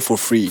eat there for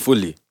free.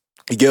 Fully.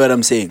 You get what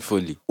I'm saying?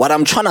 Fully. What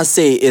I'm trying to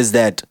say is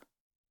that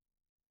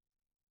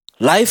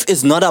life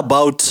is not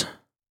about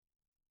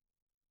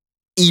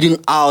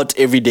eating out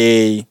every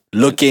day,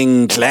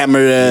 looking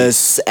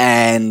glamorous,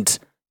 and,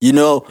 you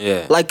know,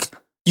 like,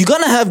 you're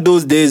gonna have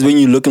those days when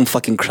you're looking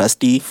fucking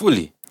crusty.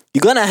 Fully.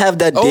 You're gonna have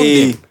that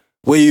day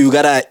where you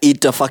gotta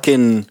eat a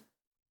fucking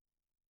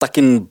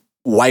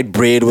white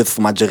bread with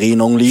margarine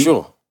only.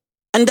 Sure.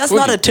 And that's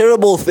not a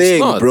terrible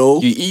thing, bro.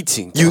 You're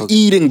eating. You're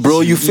eating,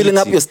 bro. You're filling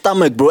up your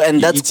stomach, bro. And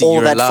that's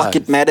all that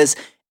fucking matters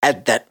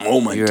at that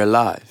moment. You're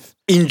alive.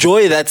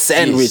 Enjoy that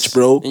sandwich,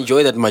 bro.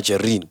 Enjoy that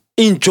margarine.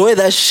 Enjoy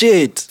that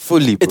shit.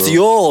 Fully, bro. It's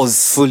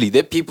yours. Fully. There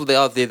are people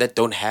out there that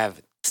don't have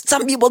it.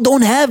 Some people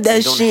don't have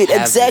that shit.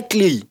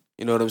 Exactly.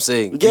 You know what I'm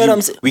saying? You get what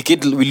I'm saying?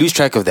 We lose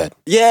track of that.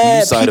 Yeah. We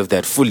lose sight of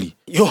that fully.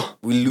 Yo,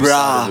 we lose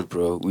sight of it,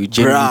 bro. We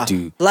genuinely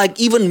do. Like,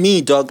 even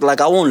me, dog,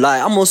 like, I won't lie.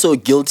 I'm also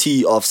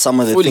guilty of some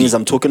of the things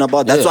I'm talking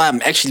about. That's why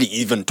I'm actually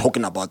even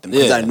talking about them.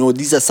 Because I know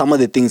these are some of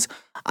the things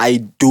I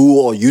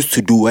do or used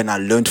to do and I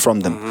learned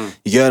from them.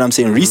 You get what I'm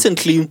saying?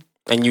 Recently.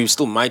 And you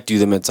still might do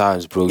them at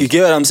times, bro. You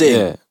get what I'm saying?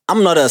 Yeah.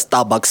 I'm not a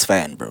Starbucks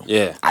fan, bro.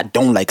 Yeah. I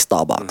don't like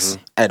Starbucks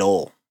at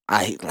all.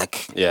 I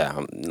like. Yeah,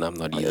 I'm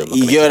not either.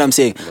 You get what I'm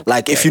saying?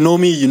 Like, if you know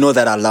me, you know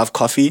that I love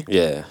coffee.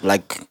 Yeah.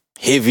 Like,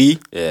 heavy.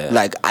 Yeah.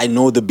 Like, I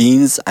know the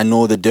beans. I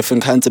know the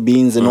different kinds of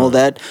beans and all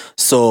that.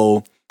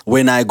 So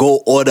when I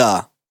go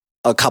order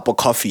a cup of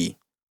coffee,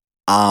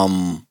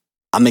 I'm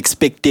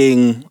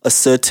expecting a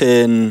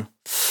certain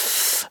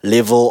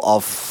level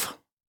of,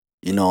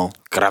 you know,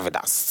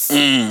 gravitas.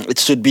 It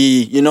should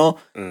be, you know.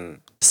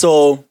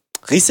 So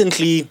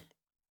recently,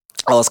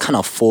 I was kind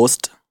of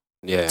forced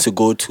to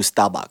go to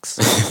Starbucks.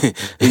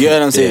 You get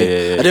what I'm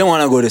saying? I didn't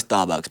want to go to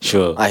Starbucks.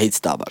 Sure. I hate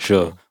Starbucks.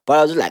 Sure. But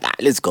I was just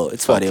like, let's go.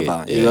 It's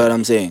whatever. You know what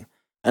I'm saying?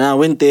 And I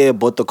went there,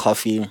 bought the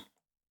coffee.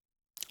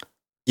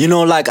 You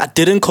know, like, I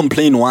didn't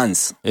complain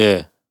once.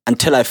 Yeah.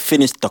 Until I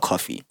finished the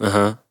coffee.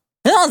 Uh-huh.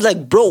 And I was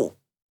like, bro,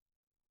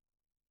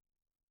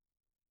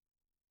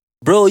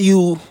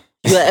 you're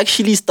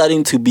actually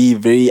starting to be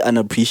very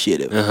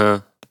unappreciative. Uh-huh.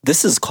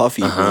 This is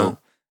coffee, bro.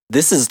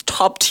 This is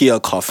top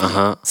tier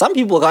coffee. Some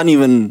people can't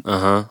even,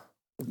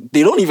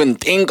 they don't even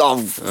think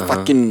of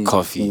fucking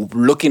coffee,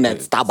 looking at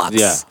Starbucks.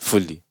 Yeah,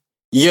 fully.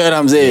 You know what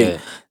I'm saying? Yeah.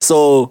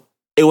 So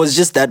it was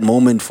just that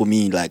moment for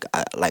me. Like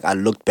I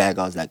looked back,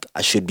 I was like,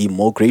 I should be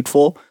more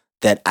grateful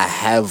that I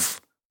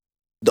have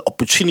the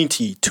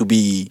opportunity to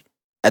be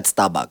at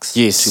Starbucks.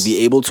 Yes. To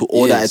be able to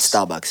order at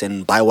Starbucks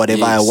and buy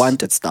whatever I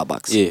want at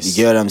Starbucks. Yes.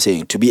 You get what I'm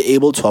saying? To be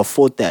able to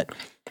afford that,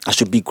 I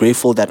should be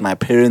grateful that my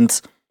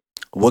parents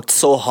worked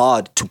so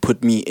hard to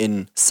put me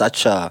in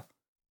such a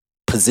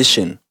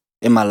position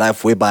in my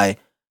life whereby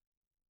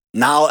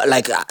now,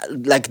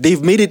 like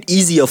they've made it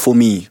easier for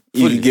me.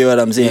 Fully. You get what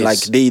I'm saying?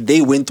 Yes. Like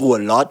they went through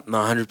a lot. No,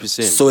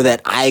 100%. So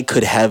that I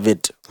could have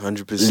it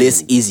 100%.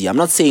 less easy. I'm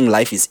not saying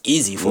life is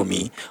easy for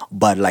me,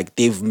 but like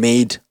they've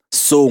made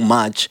so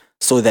much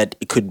so that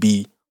it could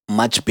be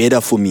much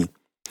better for me.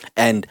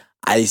 And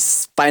I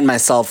find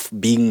myself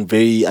being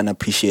very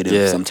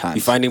unappreciative sometimes.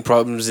 You're finding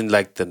problems in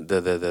like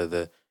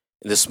the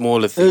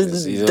smaller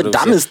things, you know, the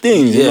dumbest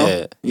things. You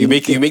know? You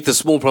make the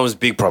small problems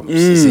big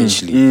problems.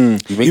 Essentially,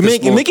 you're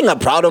making a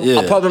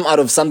problem out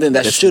of something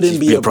that shouldn't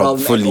be a problem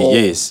fully. At all.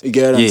 Yes, you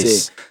get what I'm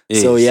saying.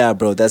 Yes. So yeah,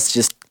 bro, that's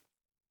just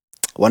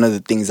one of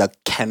the things I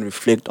can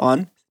reflect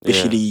on,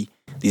 especially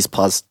these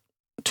past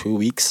 2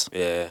 weeks.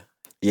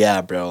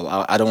 Yeah, bro,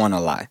 I don't want to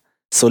lie.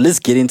 So let's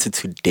get into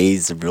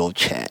today's real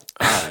chat.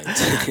 Right.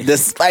 The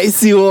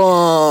spicy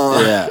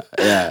one.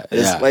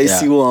 The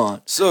spicy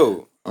one.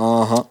 So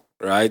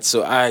right,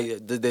 so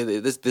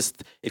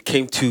it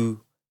came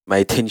to my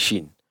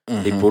attention.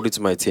 They brought it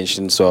to my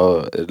attention.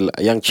 So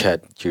a young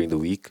chat during the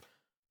week.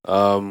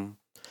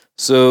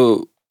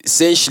 So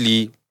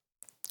essentially,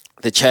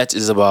 the chat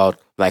is about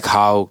like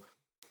how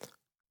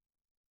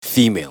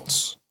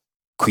females,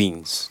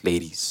 queens,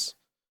 ladies,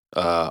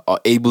 are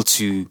able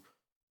to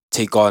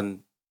take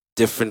on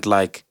different,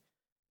 like,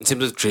 in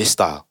terms of dress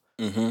style.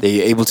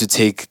 They're able to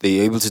take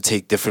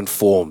different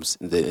forms,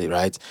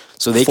 right?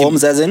 So they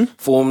forms, as in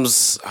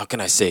forms. How can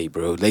I say,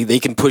 bro? They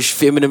can push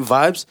feminine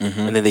vibes,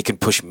 and then they can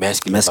push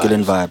masculine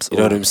vibes. You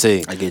know what I'm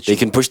saying? I get you. They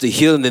can push the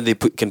heel, and then they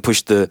can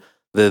push the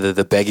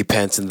baggy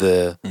pants and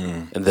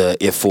the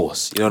Air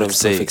Force. You know what I'm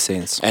saying? Perfect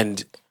sense.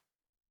 And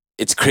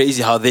it's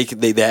crazy how they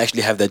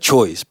actually have that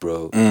choice,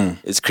 bro.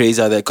 It's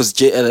crazy how that, because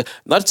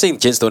not saying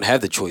gents don't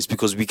have the choice,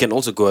 because we can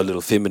also go a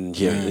little feminine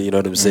here. You know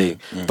what I'm saying?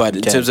 But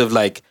in terms of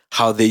like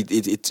how it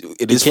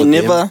is for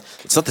them,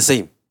 it's not the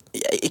same.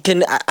 It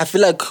can. I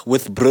feel like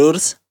with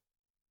bros,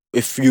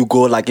 if you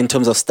go like in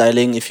terms of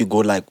styling, if you go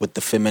like with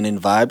the feminine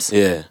vibes,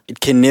 it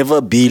can never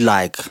be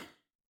like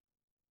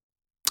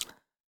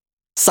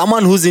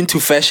someone who's into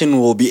fashion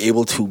will be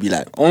able to be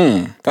like,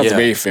 that's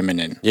very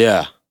feminine.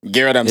 Yeah.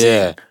 Get what I'm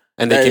saying?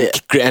 And they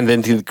can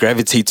then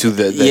gravitate to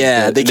the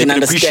they can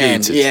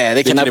understand.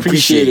 They can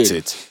appreciate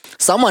it.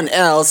 Someone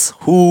else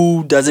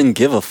who doesn't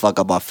give a fuck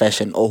about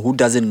fashion or who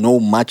doesn't know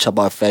much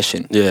about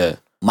fashion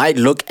might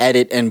look at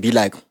it and be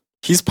like,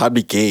 he's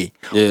probably gay.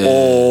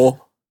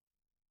 Or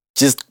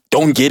just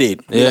don't get it.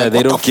 Like,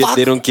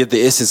 they don't get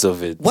the essence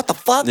of it. What the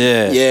fuck?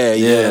 Yeah.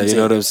 You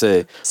know what I'm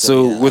saying?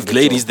 So with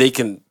ladies,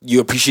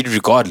 you appreciate it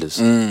regardless.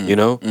 You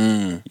know?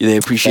 They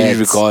appreciate it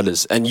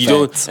regardless. And you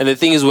don't, and the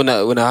thing is, when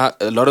a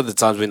lot of the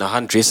times when a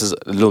hun dresses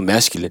a little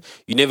masculine,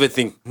 you never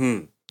think,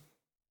 I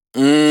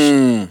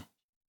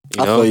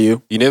feel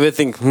you. You never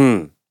think,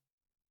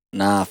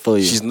 Nah, I feel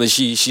you.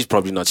 She's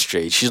probably not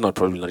straight. She's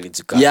probably not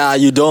into guys. Yeah,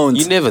 you don't.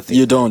 You never think.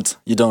 You don't.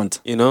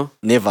 You know?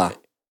 Never.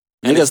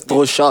 Niggas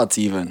throw shots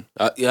even.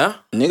 Yeah?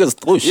 Niggas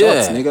throw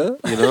shots, nigga.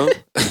 You know?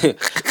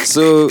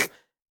 So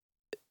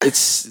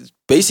it's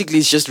basically,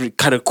 it's just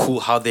kind of cool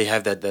how they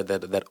have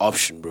that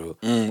option, bro.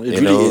 It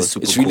really is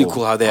super It's really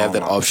cool how they have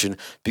that option,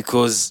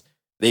 because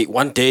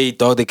one day,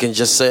 dog, they can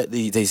just say,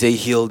 they say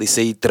heel, they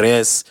say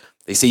dress,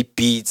 they say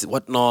beats,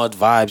 whatnot,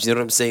 vibes, you know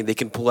what I'm saying? They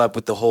can pull up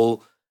with the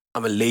whole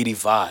I'm a lady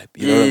vibe,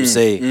 you know what I'm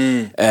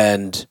saying?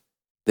 And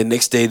the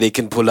next day they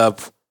can pull up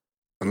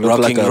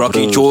rocking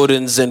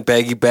Jordans and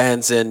baggy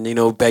bands and, you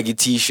know, baggy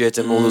t-shirts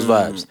and all those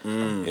vibes,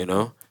 you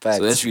know? Facts.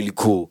 So that's really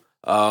cool.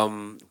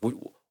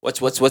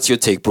 What's your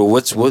take, bro?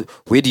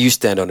 Where do you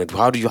stand on it?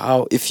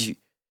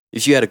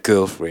 If you had a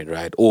girlfriend,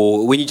 right?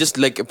 Or when you just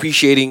like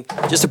appreciating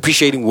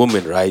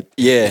women, right?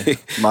 Yeah,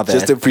 my bad.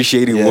 Just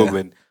appreciating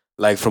women,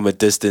 like from a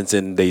distance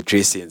and their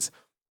dressings.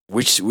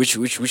 Which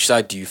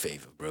side do you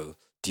favor, bro?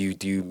 Do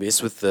you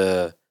mess with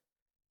the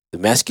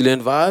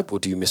masculine vibe or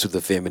do you mess with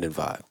the feminine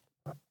vibe?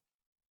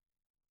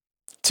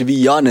 To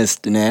be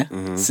honest,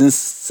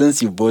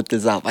 since you brought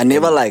this up, I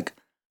never like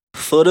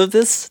thought of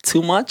this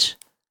too much.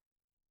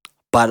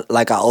 But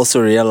like I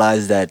also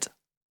realized that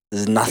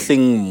there's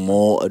nothing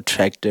more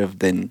attractive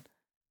than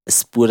a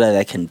spooter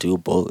that can do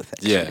both,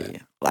 actually.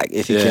 Yeah. Like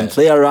if you can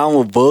play around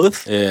with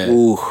both,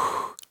 ooh,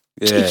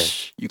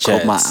 you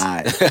caught my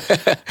eye.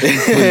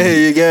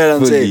 You get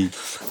what I'm saying?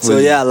 So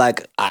yeah,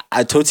 like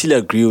I totally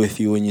agree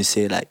with you when you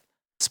say like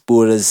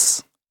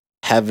spooters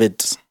have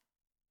it.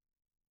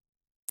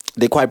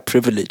 They're quite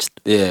privileged,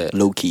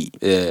 low key,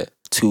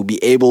 to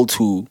be able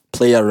to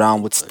play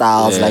around with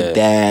styles like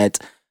that.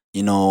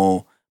 You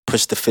know,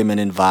 push the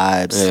feminine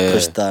vibes,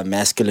 push the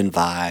masculine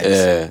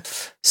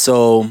vibes.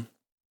 So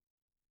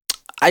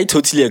I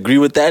totally agree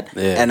with that,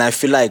 and I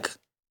feel like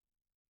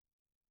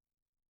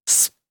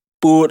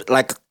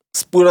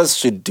spooters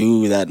should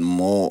do that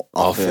more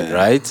often,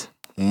 right?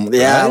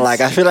 Yeah, right?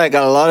 Like I feel like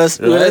a lot of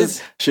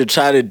spooters should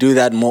try to do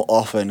that more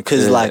often,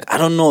 because like I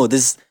don't know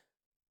this.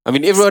 I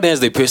mean, everyone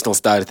has their personal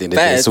style at the end of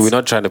the day, so we're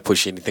not trying to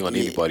push anything on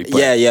anybody.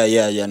 But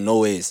yeah, no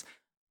ways.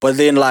 But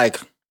then, like,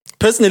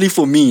 personally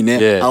for me,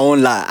 I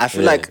won't lie. I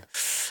feel like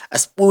a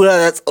spooter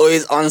that's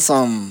always on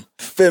some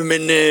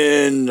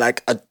feminine,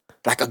 like a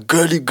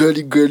girly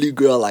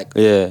girl, like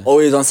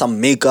always on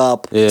some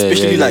makeup.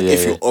 Especially like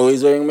if you're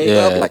always wearing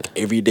makeup, like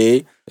every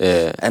day.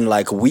 And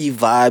like weave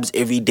vibes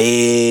every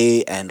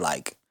day, and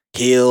like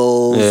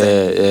heels,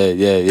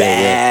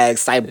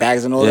 bags, side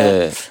bags, and all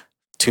that.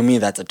 To me,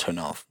 that's a turn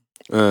off.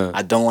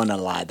 I don't want to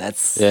lie.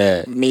 That's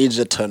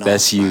major turn off.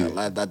 That's you.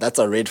 Like, that's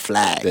a red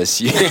flag. That's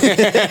you.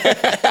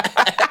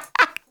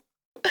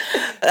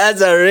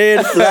 That's a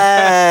red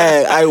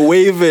flag. I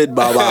wave it,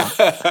 Baba.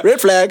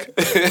 Red flag.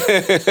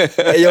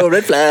 Hey, yo,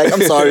 red flag.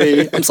 I'm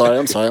sorry.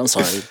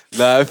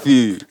 Nah, I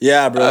feel.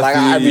 Yeah, bro. Like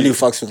I really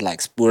fucks with like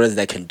spooters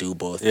that can do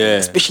both. Yeah.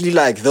 Especially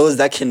like those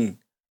that can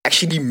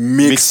actually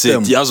mix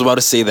them. Yeah, I was about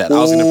to say that. I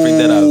was going to bring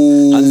that up.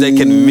 Ones that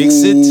can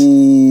mix it.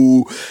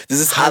 This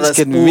is how the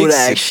spooter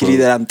actually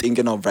that I'm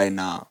thinking of right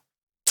now.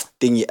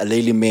 Thingy,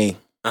 Aleli May.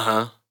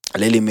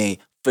 Aleli May.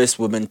 First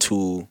woman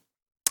to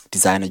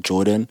design a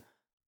Jordan.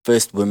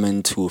 First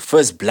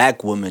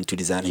black woman to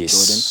design a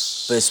Jordan.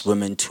 First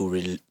woman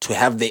to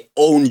have their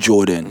own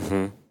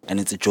Jordan. And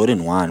it's a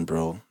Jordan 1,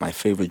 bro. My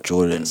favorite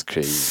Jordan. That's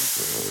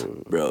crazy,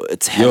 bro. Bro,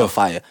 it's hella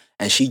fire.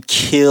 And she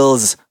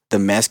kills the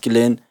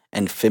masculine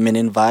and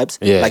feminine vibes.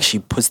 Yeah. Like she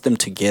puts them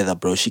together,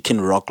 bro. She can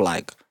rock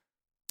like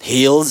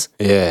heels.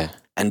 Yeah.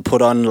 And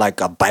put on like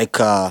a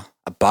biker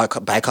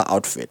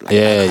outfit. Like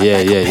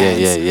biker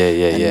pants,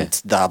 and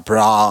the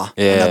bra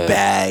and the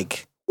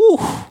bag. Woo.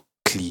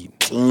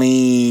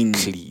 Clean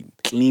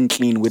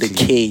with a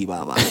K,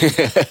 baba.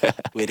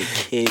 With a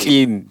K.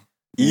 Clean.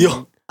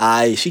 Yo.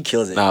 She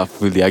kills it. Nah,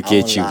 fully. I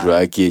get you, bro.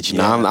 I get you.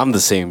 Nah, I'm the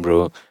same,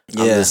 bro.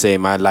 I'm the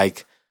same. I'm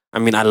not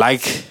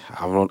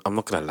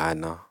gonna lie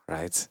now,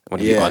 right? I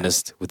want to be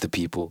honest with the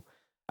people.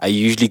 I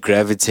usually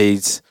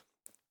gravitate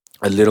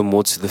a little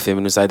more to the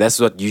feminine side. That's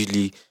what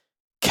usually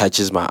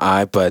catches my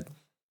eye. But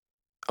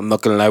I'm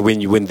not gonna lie,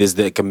 when there's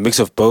like a mix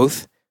of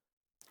both,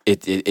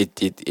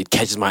 it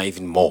catches my eye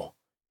even more.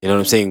 You know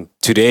what I'm saying?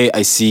 Today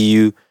I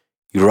see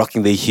you're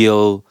rocking the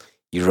heel,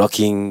 you're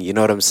rocking, you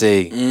know what I'm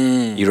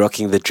saying? You're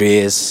rocking the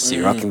dress,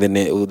 you're rocking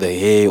the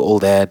hair, all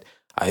that.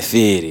 I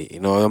feel it, you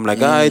know. I'm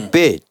like, I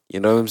bet, you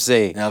know what I'm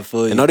saying? I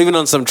feel you. And not even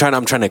on some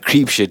I'm trying to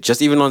creep shit,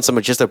 just even on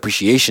some just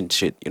appreciation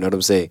shit, you know what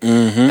I'm saying?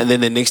 And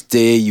then the next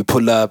day you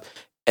pull up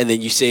and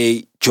then you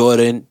say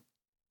Jordan,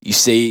 you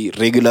say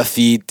regular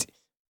feet,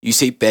 you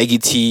say baggy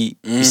tee,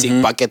 you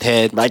say bucket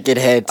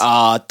head.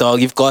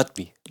 Dog, you've got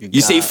me.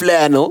 You say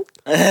flannel.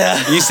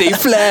 You say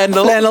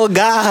flannel. Flannel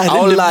God. I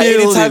won't lie.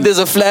 Anytime there's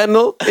a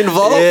flannel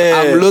involved,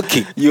 I'm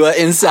looking. You are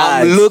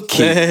inside.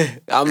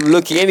 I'm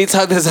looking.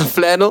 Anytime there's a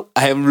flannel,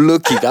 I am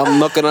looking. I'm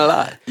not gonna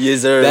lie.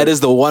 Yes, sir. That is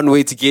the one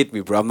way to get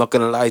me, bro. I'm not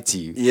gonna lie to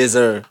you. Yes,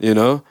 sir. You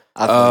know?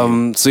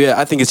 So yeah,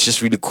 I think it's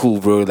just really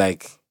cool, bro.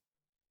 Like,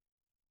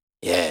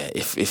 yeah,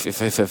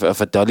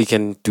 if a dolly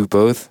can do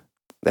both,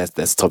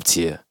 that's top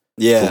tier.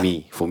 Yeah.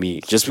 For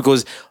me. Just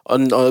because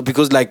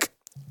like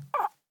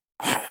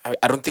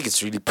I don't think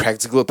it's really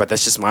practical, but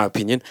that's just my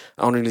opinion.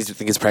 I don't really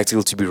think it's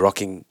practical to be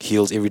rocking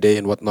heels every day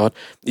and whatnot.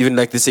 Even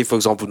like, let's say, for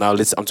example, now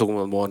I'm talking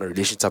about more on a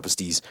relationship type of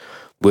steez,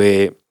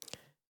 where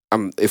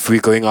if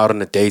we're going out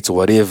on a date or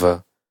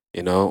whatever,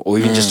 you know, or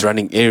even just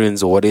running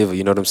errands or whatever,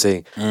 you know what I'm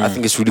saying? I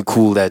think it's really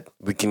cool that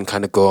we can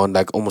kind of go on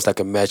like almost like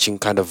a matching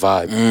kind of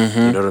vibe.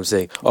 You know what I'm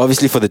saying?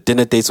 Obviously, for the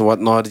dinner dates and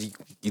whatnot,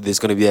 there's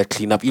going to be that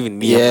cleanup. Even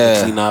me, I'm going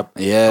to clean up.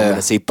 I'm going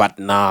to say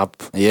button up.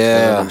 You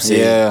know what I'm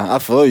saying? I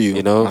feel you.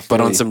 You know, but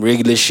on some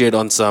regular shit,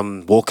 on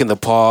some walk in the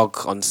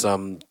park, on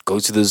some go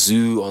to the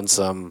zoo, on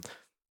some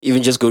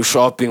even just go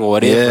shopping or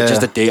whatever,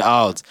 just a day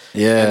out.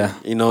 And,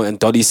 you know, and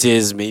Dottie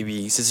says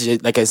maybe,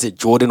 like I said,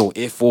 Jordan or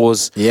Air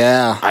Force.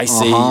 I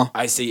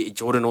say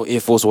Jordan or Air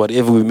Force or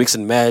whatever, we mix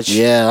and match.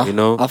 You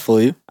know? I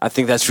feel you. I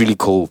think that's really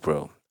cool,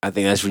 bro. I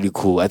think that's really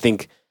cool. I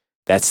think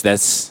that's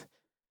as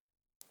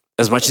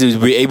much as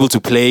we're able to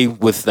play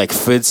with like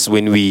fits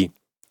when you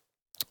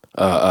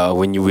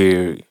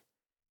were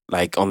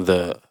like on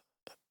the,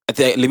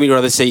 let me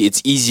rather say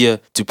it's easier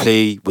to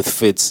play with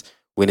fits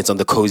when it's on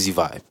the cozy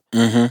vibe.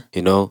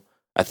 You know,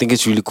 I think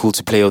it's really cool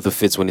to play with the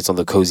fits when it's on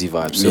the cozy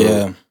vibe.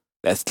 So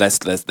that's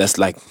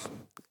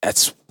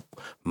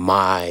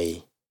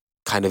my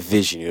kind of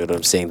vision. You know what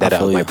I'm saying? That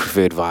my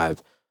preferred vibe.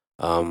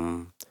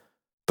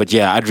 But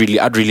yeah, I'd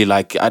really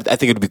like. I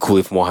think it'd be cool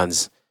if more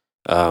hands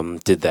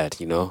did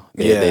that. You know,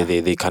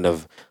 they kind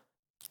of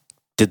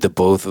did the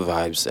both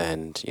vibes,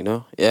 and you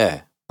know,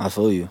 I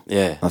feel you.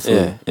 I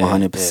feel you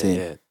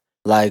 100%.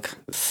 Like,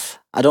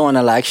 I don't want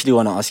to actually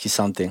want to ask you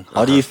something.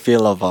 How do you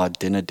feel about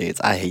dinner dates?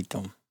 I hate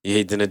them. You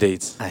hate dinner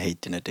dates? I hate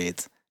dinner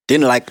dates.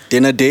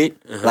 Dinner date,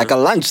 like a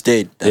lunch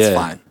date, that's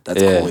fine.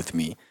 That's cool with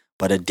me.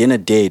 But a dinner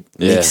date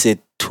makes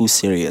it too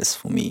serious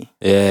for me.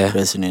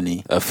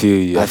 Personally. I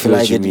feel you. I feel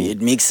like it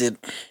makes it.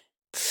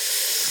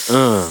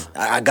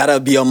 I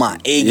gotta be on my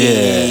A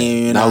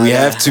game. You know? Now we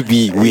have to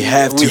be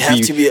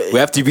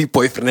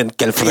boyfriend and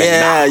girlfriend.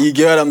 Yeah, you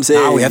get what I'm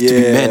saying. Now we have to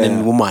be man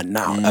and woman.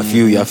 Now I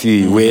feel you.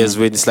 Whereas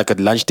when it's like a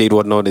lunch date,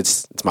 whatnot,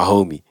 it's my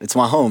homie. It's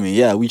my homie.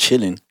 Yeah, we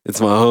chilling. It's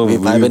my homie. We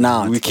vibing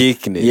out. We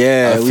kicking it.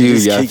 Yeah, we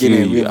just kicking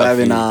it. We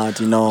vibing out.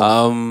 You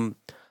know.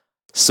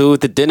 So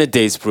the dinner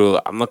dates, bro.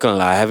 I'm not gonna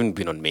lie. I haven't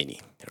been on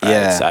many. Right?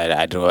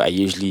 Yeah. So I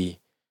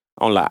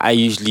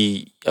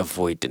usually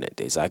avoid dinner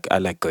dates. I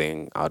like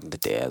going out in the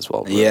day as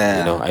well. Bro. Yeah.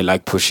 You know, I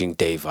like pushing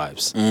day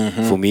vibes.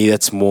 For me,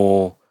 it's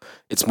more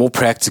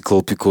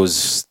practical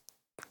because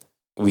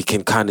we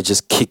can kind of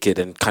just kick it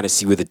and kind of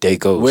see where the day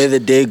goes.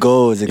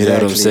 Exactly. You know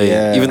what I'm saying?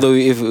 Yeah. Even though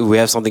if we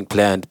have something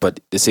planned, but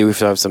let's say we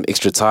have some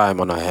extra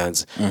time on our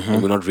hands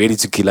and we're not ready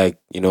to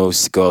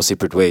go our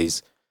separate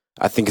ways.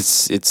 I think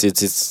it's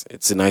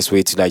a nice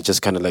way to like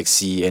just kind of like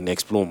see and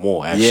explore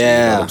more. Actually, you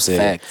know what I'm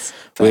saying? Facts.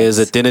 Whereas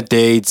at dinner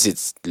dates,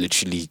 it's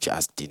literally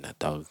just dinner,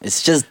 dog.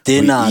 It's just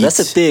dinner. That's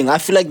the thing. I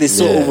feel like they're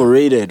so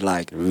overrated.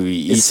 Like we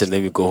eat and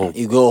then we go home.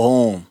 You go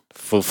home.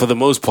 For the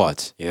most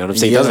part, you know what I'm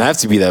saying? It doesn't have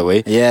to be that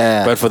way.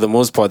 Yeah. But for the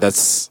most part,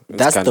 that's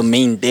the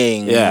main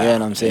thing. Yeah. You know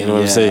what I'm saying? You know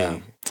what I'm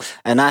saying?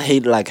 And I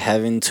hate like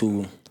having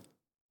to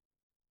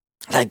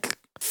like.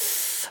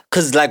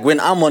 Cause like when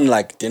I'm on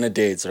like dinner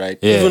dates, right?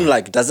 Even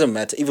like doesn't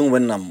matter. Even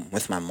when I'm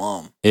with my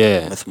mom,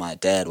 with my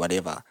dad,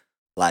 whatever.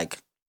 Like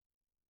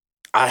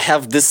I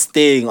have this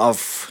thing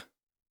of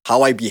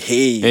how I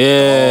behave. You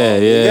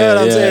know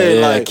what I'm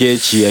saying? Like, I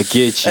get you.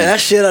 And that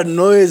shit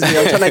annoys me.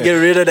 I'm trying to get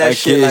rid of that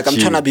shit. Like I'm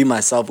trying to be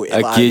myself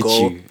wherever I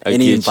go,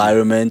 any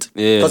environment.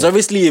 Because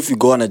obviously, if you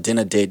go on a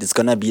dinner date, it's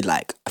gonna be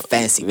like a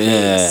fancy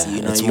place.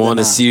 You know, it's more on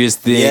a serious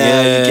thing. You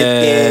get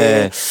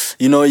there.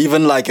 You know,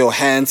 even like your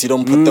hands, you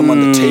don't put them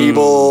on the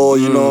table.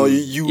 You know,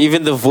 you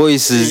even the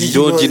voices.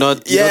 You're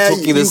not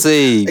talking the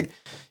same.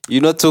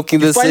 You're not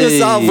talking the same. You find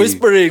yourself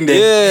whispering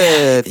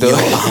then.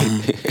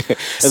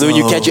 And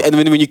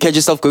then when you catch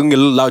yourself going a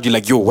little loud, you're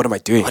like, yo, what am I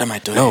doing? What am I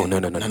doing? No,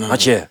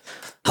 not here.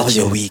 How was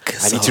your week?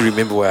 I need to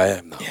remember where I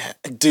am now. Yeah,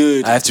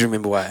 dude. I have to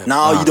remember where I am.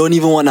 Now you don't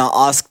even want to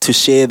ask to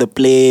share the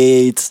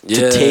plates,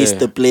 to taste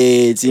the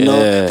plates, you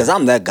know? Because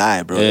I'm that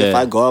guy, bro. If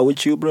I go out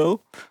with you,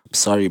 bro, I'm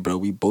sorry, bro.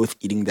 We both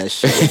eating that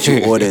shit that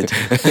you ordered.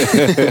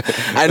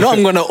 I know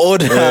I'm going to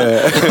order,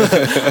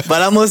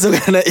 but I'm also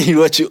going to eat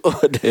what you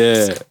ordered.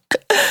 Yeah.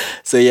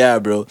 So, yeah,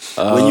 bro.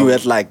 When you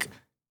at like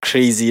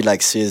crazy,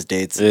 like serious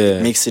dates,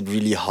 it makes it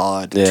really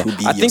hard to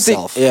be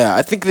yourself.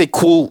 I think they're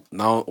cool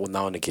now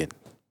and again.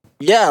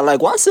 Yeah,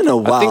 like once in a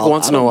while. I think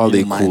once in a while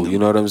they're cool. You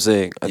know what I'm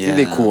saying? I think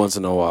they're cool once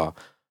in a while.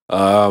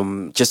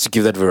 Just to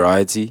give that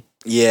variety.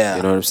 Yeah.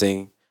 You know what I'm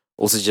saying?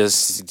 Also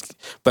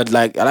but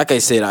like I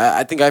said,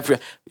 I think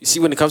see,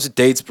 when it comes to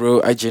dates, bro,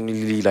 I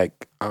genuinely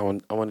like, I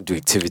want to do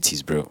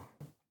activities, bro.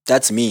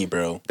 That's me,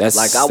 bro.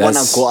 I want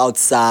to go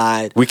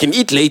outside. We can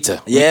eat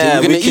later. Yeah,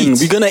 we're gonna eat.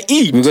 We're gonna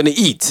eat. We're gonna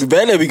eat.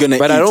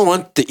 But I don't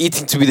want the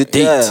eating to be the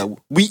date. Yeah,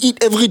 we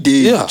eat every day.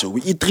 Yeah.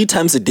 We eat 3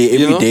 times a day,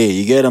 every day.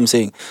 You get what I'm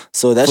saying?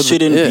 So that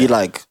shouldn't be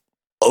like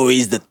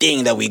always the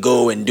thing that we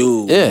go and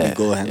do. Yeah. We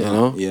go hang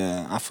out.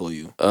 Yeah, I feel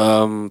you.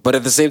 But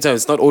at the same time,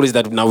 it's not always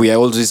that now we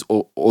always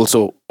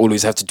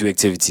have to do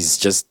activities.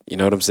 Just, you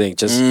know what I'm saying?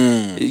 Just,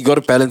 you got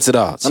to balance it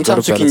out.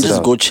 Sometimes you can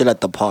just go chill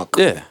at the park.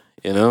 Yeah.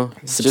 You know,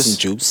 sip some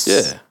juice.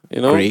 Yeah,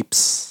 you know,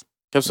 grapes.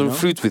 Have some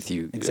fruit with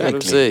you. Exactly. You know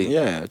what I'm saying?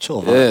 Yeah,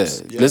 chill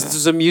vibes. Yeah. Listen to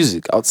some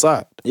music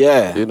outside.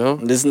 Yeah, you know,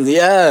 listen.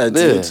 Yeah,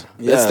 dude.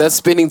 Yeah. That's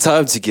spending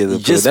time together.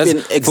 Bro.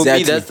 For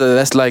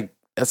me,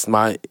 that's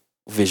my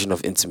vision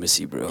of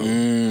intimacy, bro.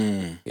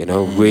 You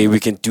know, where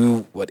we can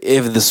do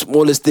whatever, the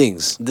smallest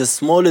things. The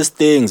smallest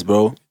things,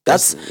 bro.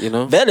 That's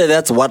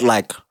that's what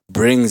like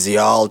brings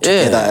y'all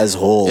together as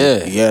whole.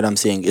 Yeah. You get what I'm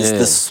saying? It's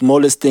the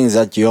smallest things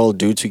that y'all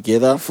do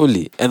together.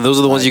 Fully. And those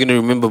are the ones you're going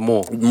to remember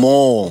more.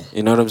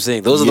 You know what I'm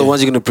saying? Those are the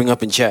ones you're going to bring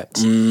up in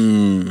chats.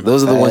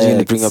 Those are the ones you're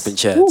going to bring up in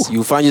chats.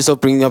 You find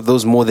yourself bringing up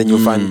those more than you'll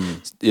find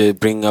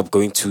bringing up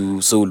going to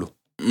solo.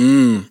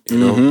 You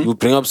know, you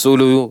bring up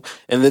solo.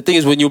 And the thing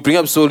is, when you bring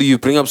up solo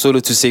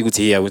to say,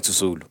 hey, I went to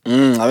solo.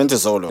 I went to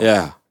solo.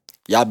 Yeah.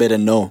 Y'all better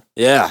know.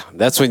 Yeah,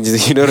 that's when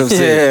you know what I'm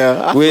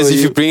saying. Whereas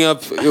if you bring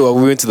up, we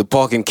went to the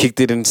park and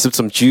kicked it and sipped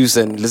some juice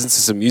and listened to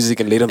some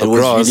music and laid on the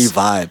grass. It was really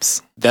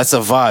vibes. That's a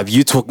vibe.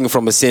 You talking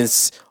from a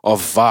sense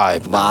of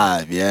vibe.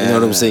 Yeah. You know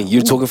what I'm saying?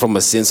 You're talking from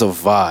a sense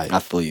of vibe. I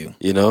feel you.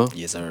 You know?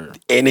 Yes, sir.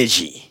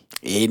 Energy.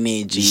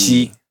 You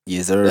see?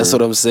 Yes, sir. That's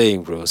what I'm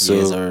saying, bro. So,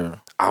 yes, sir.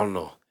 I don't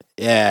know.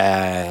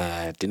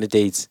 Yeah, dinner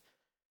dates.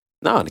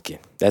 No, again,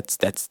 that's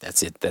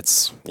it.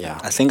 That's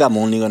I think I'm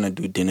only gonna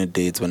do dinner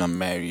dates when I'm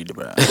married,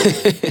 bro.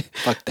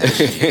 Fuck that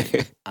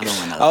shit. I don't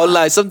wanna lie. I won't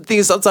lie.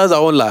 Sometimes I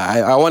won't lie.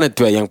 I wanna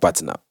do a young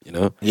partner, you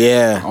know?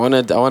 Yeah. I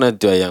wanna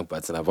do a young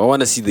partner. I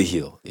wanna see the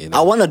heel, you know?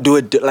 I wanna do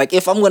it like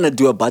if I'm gonna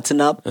do a button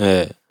up,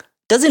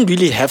 doesn't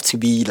really have to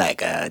be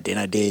like a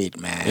dinner date,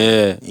 man.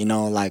 Yeah. You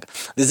know, like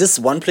there's this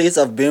one place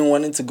I've been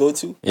wanting to go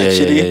to.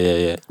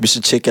 Yeah. We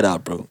should check it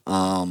out, bro.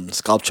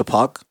 Sculpture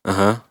Park.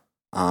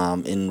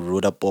 In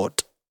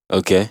Rudaport.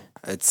 Okay.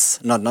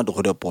 It's not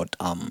Rudaport,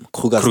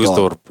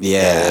 Krugersdorp.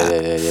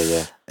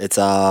 Yeah. It's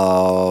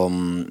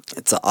an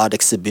art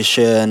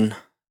exhibition.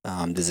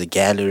 There's a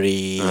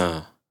gallery,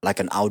 like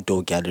an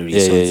outdoor gallery.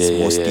 So it's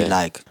mostly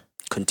like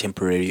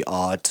contemporary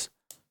art,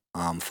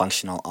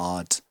 functional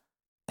art,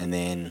 and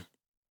then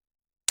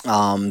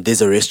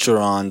there's a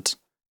restaurant.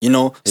 You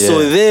know,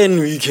 so then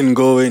we can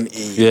go and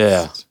eat.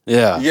 Yeah. You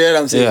know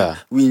what I'm saying? Yeah.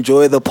 We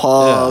enjoy the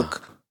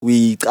park.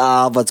 We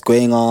what's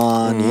going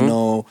on. You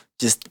know,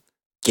 just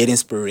get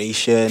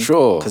inspiration.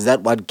 Sure. Because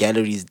that's what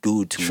galleries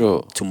do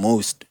to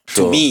most.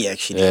 To me,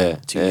 actually.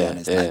 To be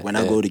honest. Like when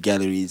I go to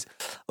galleries,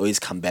 I always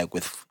come back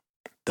with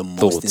the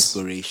most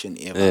inspiration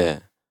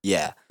ever.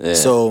 Yeah.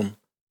 So,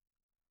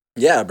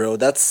 yeah, bro,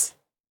 that's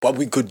what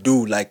we could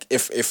do. Like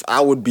if I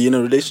would be in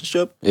a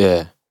relationship.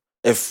 Yeah.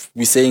 If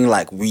we're saying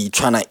like we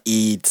tryna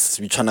eat,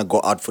 we tryna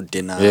go out for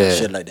dinner,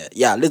 shit like that.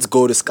 Yeah, let's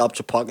go to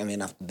Sculpture Park and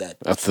then after that,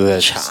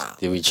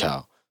 then we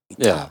chow.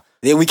 Yeah.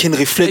 Then we can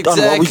reflect on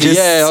what we just...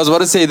 Yeah, I was about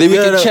to say, then we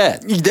can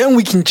chat. Then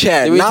we can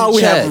chat. Now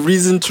we have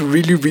reason to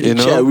really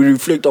chat. We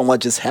reflect on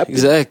what just happened.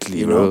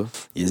 Exactly, bro.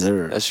 Yes,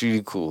 sir. That's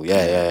really cool.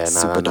 Yeah.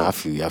 Super dope. I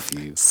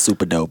feel you.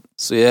 Super dope.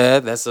 So yeah,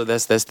 that's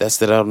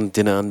it on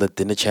the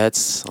dinner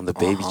chats, on the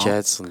baby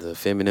chats, on the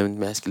feminine,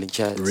 masculine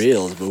chats.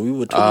 Reels, but we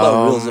were talking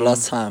about reels the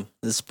last time.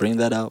 Let's bring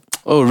that out.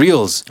 Oh,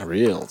 reels.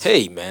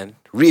 Hey, man.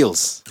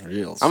 Reels.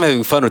 I'm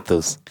having fun with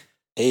those.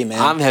 Hey, man.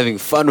 I'm having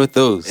fun with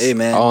those. Hey,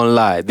 man. I won't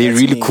lie. They're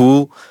really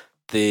cool.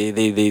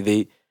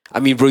 They I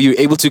mean, bro, you're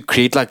able to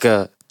create like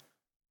a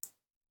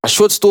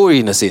short story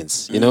in a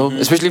sense, you know,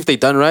 especially if they're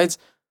done right.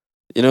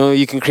 You know,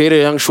 you can create a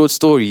young short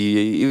story.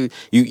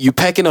 You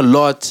pack in a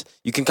lot.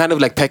 You can kind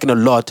of like pack in a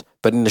lot,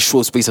 but in a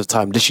short space of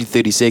time, literally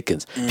 30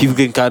 seconds. People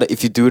can kind of,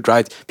 if you do it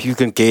right, people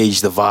can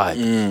gauge the vibe.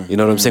 You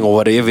know what I'm saying? Or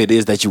whatever it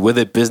is that you,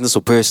 whether business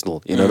or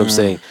personal. You know what I'm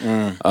saying?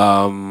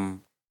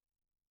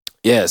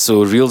 Yeah,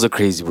 so reels are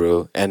crazy,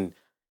 bro. And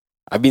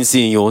I've been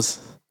seeing yours.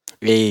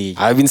 Hey.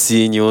 I've been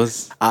seeing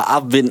yours.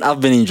 I've been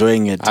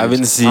enjoying it. Dude. I've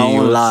been seeing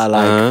yours. Lie,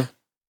 like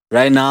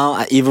right now,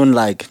 I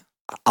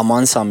I'm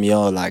on some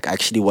like I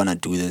actually want to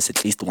do this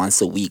at least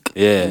once a week.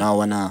 Yeah. You know, I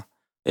want to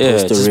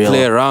just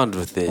play around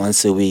with it.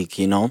 Once a week,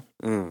 you know?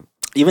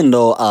 Even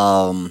though...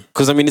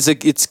 Because, I mean, it's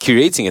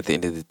curating at the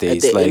end of the day.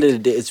 At the end of the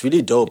day, it's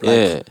really dope.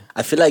 Like,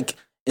 I feel like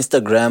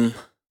Instagram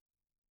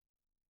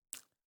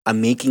are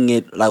making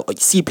it... Like,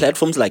 see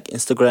platforms like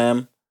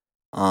Instagram,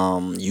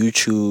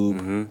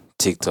 YouTube...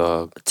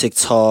 TikTok,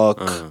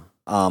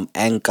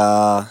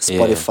 Anchor,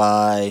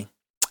 Spotify,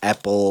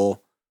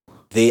 Apple.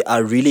 They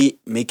are really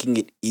making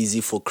it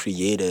easy for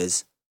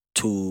creators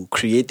to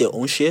create their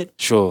own shit.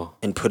 Sure.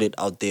 And put it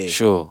out there.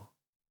 Sure.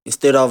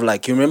 Instead of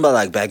like, you remember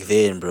like back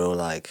then, bro,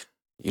 like...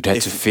 You'd have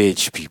to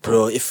fetch people.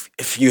 Bro, if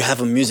you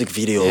have a music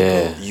video,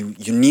 bro,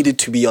 you need it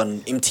to be on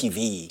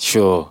MTV.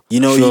 Sure.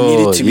 You know, you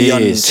need it to be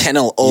on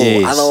Channel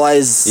O.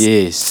 Otherwise,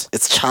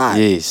 it's charged.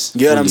 Yes.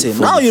 You know what I'm saying?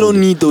 Now you don't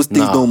need those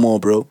things no more,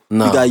 bro.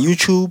 No. You got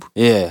YouTube.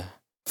 Yeah.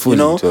 Fully, you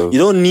know, you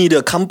don't need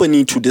a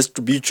company to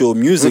distribute your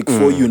music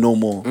for you no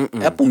more.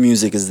 Apple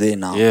Music is there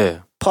now. Yeah.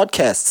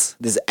 Podcasts,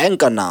 there's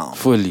Anchor now.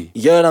 Fully.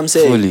 You know what I'm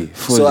saying? Fully.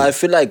 So I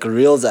feel like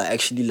Reels are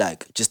actually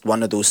like just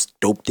one of those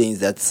dope things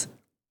that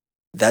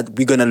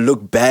we're gonna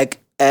look back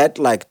at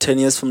like 10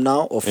 years from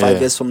now or 5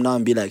 years from now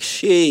and be like,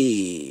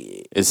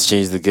 shit. It's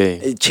changed the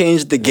game. It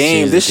changed the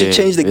game. This should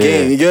change the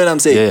game. You get what I'm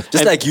saying? Yeah.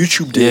 Just like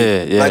YouTube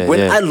did. Like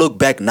when I look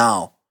back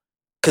now,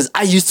 because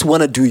I used to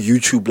want to do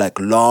YouTube like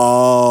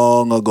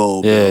long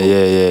ago. Bro.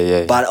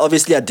 Yeah. But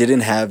obviously I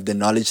didn't have the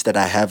knowledge that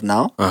I have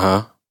now.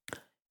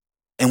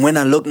 And when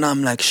I look now,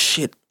 I'm like,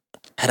 shit.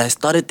 Had I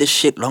started this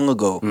shit long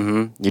ago,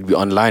 you'd be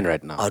online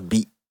right now. I'd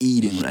be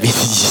eating right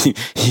now.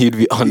 You'd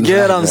be online. You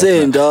get what I'm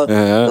saying, dog?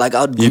 Like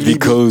I'd really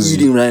be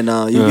eating right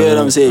now. You get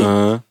what I'm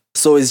saying?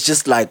 So it's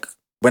just like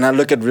when I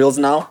look at Reels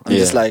now, I'm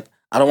just like,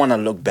 I don't want to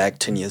look back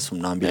 10 years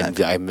from now and be like,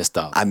 I missed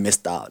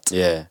out.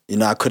 Yeah. You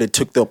know, I could have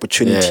took the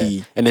opportunity.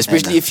 Yeah. And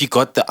especially if you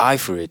got the eye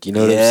for it, you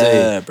know what I'm saying?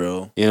 Yeah,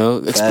 bro. You know,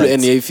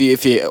 and if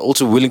you're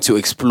also willing to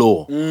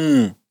explore,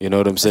 you know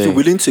what I'm saying? If you're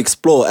willing to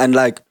explore and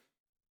like,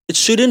 it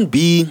shouldn't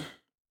be...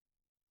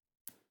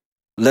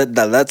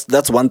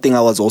 That's one thing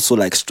I was also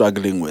like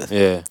struggling with.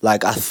 Yeah.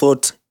 Like I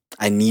thought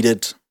I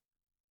needed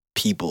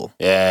people.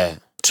 Yeah.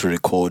 To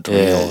record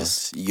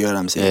Reels. You know what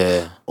I'm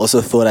saying?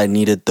 Also thought I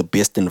needed the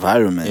best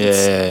environment.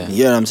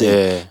 You know what I'm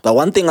saying? But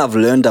one thing I've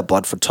learned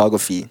about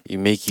photography, you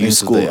make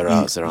use of the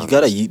around. You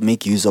gotta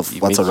make use of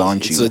what's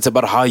around you. So it's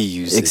about how you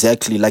use it.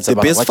 Exactly. Like the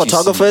best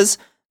photographers,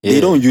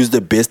 they don't use the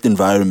best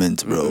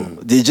environment, bro.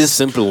 They just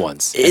simple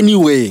ones.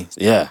 Anyway,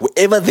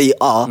 wherever they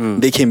are,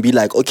 they can be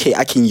like, okay,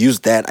 I can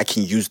use that. I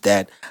can use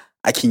that.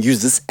 I can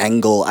use this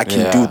angle. I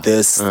can do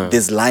this.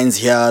 There's lines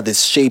here.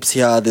 There's shapes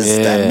here. There's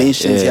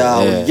dimensions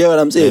here. You know what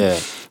I'm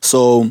saying?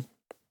 So,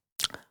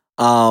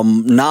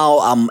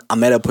 now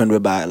I'm at a point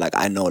whereby like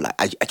I know like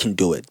I can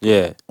do it.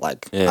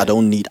 I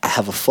don't need. I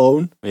have a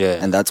phone.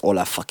 And that's all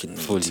I fucking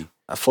need.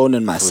 A phone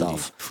and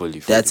myself. Fully.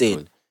 That's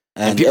it.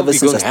 And people ever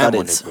since I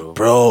started,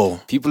 bro,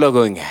 people are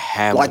going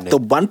ham. Like the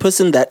one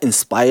person that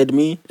inspired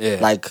me,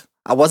 like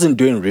I wasn't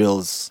doing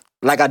Reels.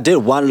 Like I did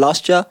one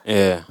last year,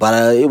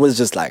 but it was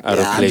just like, I'm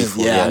just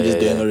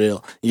doing a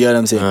reel. You know what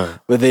I'm saying?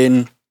 But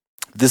then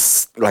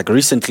this, like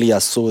recently I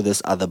saw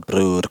this other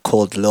brood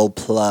called Lil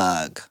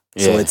Plug.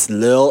 So it's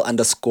Lil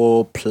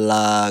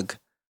 _plug,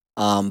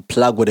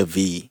 plug with a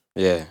V.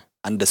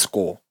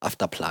 Underscore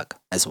after plug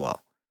as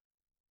well.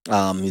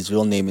 His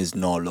real name is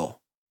Nolo.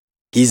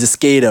 He's a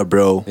skater,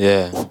 bro.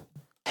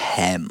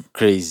 Ham.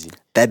 Crazy.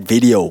 That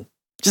video,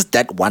 just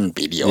that one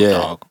video,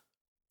 dog.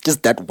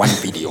 Just that one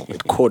video,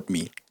 it caught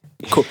me.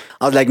 Cool.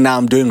 I was like, nah,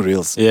 I'm doing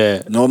Reels.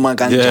 No man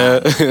can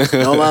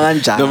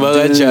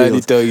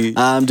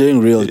I'm doing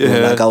Reels, bro.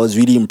 Like I was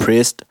really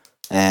impressed,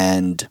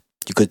 and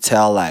you could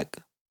tell like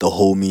the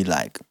homie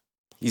like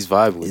he's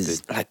vibing with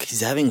it. Like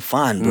he's having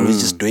fun, bro.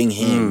 He's just doing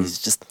him. He's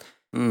just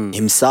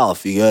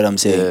himself. You get what I'm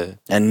saying?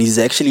 And he's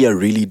actually a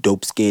really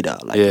dope skater.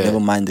 Like never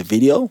mind the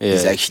video.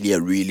 He's actually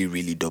a really,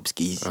 really dope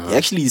skater. He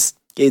actually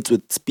skates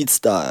with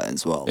Speedstar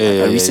as well.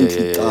 I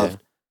recently thought.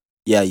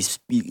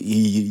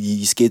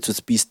 He skates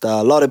with Speedstar.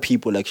 A lot of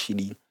people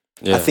actually.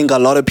 I think a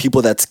lot of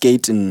people that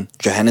skate in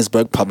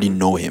Johannesburg probably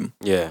know him.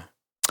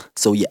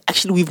 So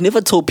actually we've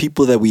never told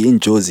people that we're in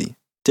Jersey,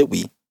 did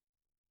we?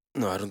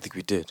 No, I don't think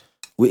we did.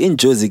 We're in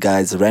Jersey,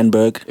 guys,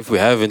 Randburg. If we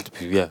haven't,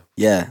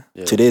 yeah.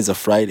 Today is a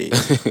Friday,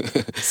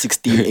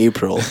 16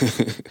 April,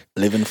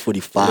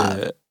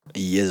 11:45.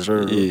 Yes.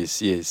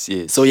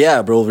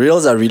 So bro,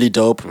 Reels are really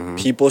dope.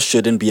 People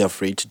shouldn't be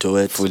afraid to do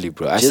it. Fully,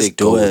 bro. I just say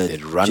go with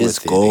it, run with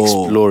it,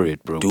 explore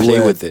it, bro. Play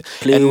with it,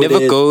 and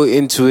never go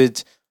into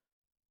it.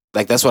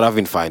 Like that's what I've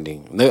been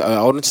finding. No,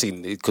 I wouldn't say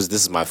because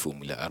this is my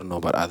formula. I don't know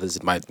about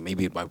others.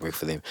 Maybe it might work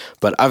for them.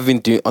 But I've been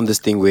doing on this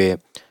thing where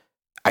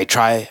I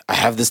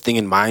have this thing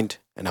in mind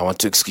and I want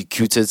to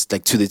execute it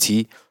like to the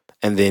T.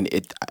 And then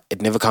it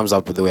never comes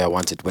out the way I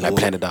want it when I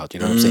plan it out. You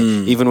know what I'm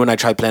saying? Even when I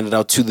try plan it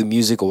out to the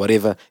music or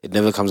whatever, it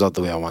never comes out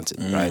the way I want it.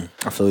 Right?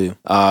 I feel you.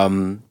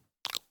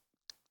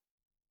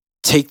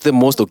 Take the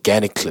most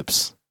organic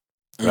clips,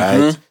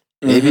 right?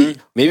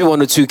 Maybe one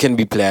or two can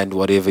be planned,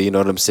 whatever, you know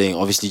what I'm saying?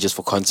 Obviously, just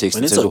for context.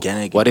 When it's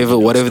organic,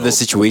 whatever the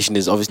situation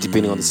is, obviously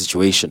depending on the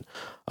situation.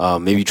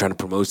 Maybe trying to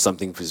promote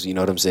something, you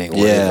know what I'm saying?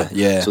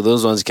 Yeah. So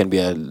those ones can be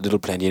a little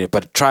planned unit,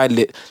 but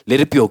let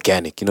it be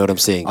organic, you know what I'm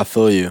saying? I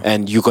feel you.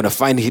 And you're going to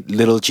find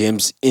little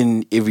gems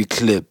in every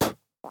clip,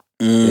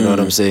 you know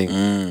what I'm saying?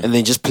 And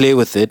then just play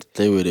with it.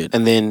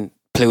 And then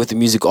play with the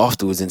music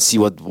afterwards and see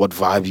what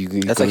vibe you.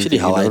 That's actually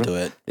how I do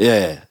it.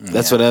 Yeah,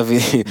 that's what I've.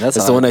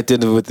 That's the one I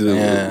did with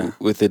it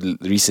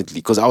recently,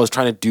 because I was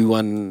trying to do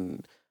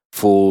one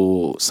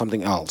for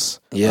something else.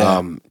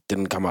 Yeah,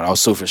 didn't come out. I was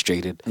so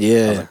frustrated. Yeah,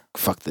 I was like,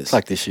 fuck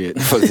this shit.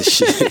 Fuck this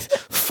shit.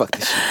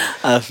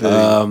 I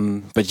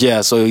feel but yeah,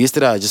 so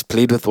yesterday I just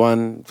played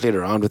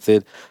around with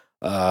it,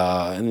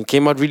 and it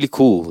came out really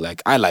cool.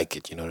 Like, I like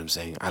it. You know what I'm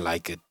saying? I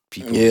like it.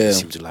 People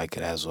seem to like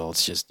it as well.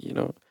 It's just, you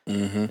know.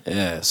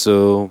 Yeah.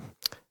 So.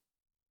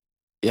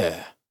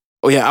 Yeah.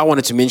 Oh yeah, I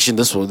wanted to mention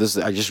this one.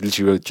 I just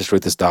literally wrote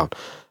this down.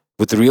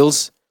 With the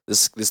reels,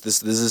 this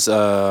is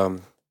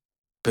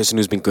person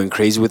who's been going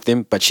crazy with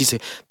them, but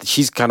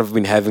she's kind of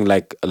been having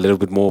like a little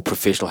bit more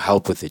professional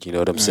help with it. You know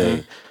what I'm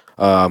saying?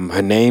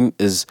 Her name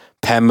is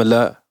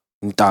Pamela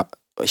Ndanga.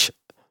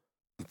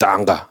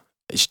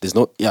 There's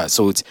no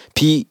so it's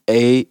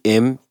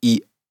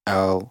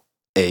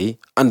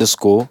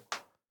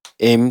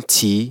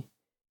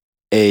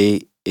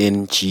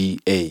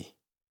PAMELA_MTANGA.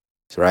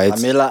 Right?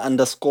 Pamela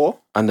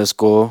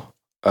 _MTA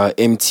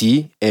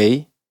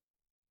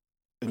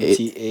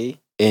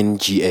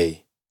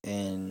NGA.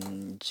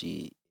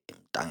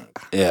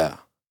 Yeah.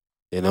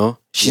 You know?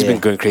 She's been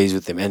going crazy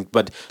with them.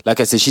 But like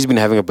I said, she's been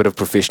having a bit of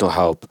professional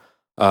help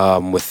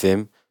with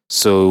them.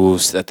 So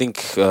I think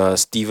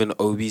Stephen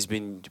Obi's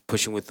been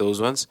pushing with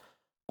those ones.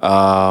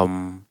 Yeah,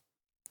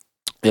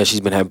 she's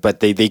been having, but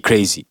they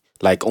crazy.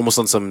 Like almost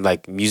on some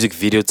like music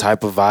video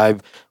type of vibe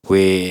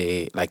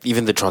where like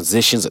even the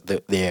transitions,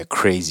 they're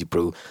crazy,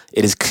 bro.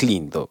 It is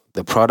clean though.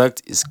 The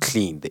product is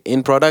clean. The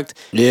end product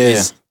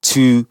is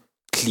too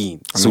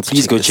clean. So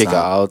please go check it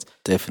out.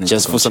 Definitely.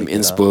 Just for some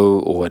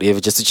inspo or whatever,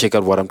 just to check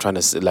out what I'm trying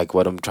to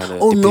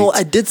Oh depict. no,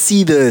 I did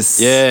see this.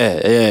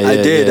 Yeah. I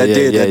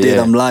did.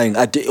 I'm lying.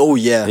 I did. Oh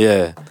yeah.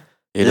 Yeah.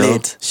 You know,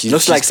 she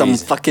looks like some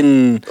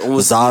fucking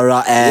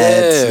Zara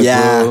ads.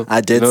 Yeah, bro.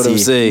 I did. You know what I'm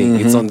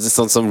saying? It's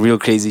on some real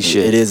crazy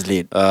shit. It is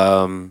lit.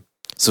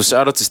 So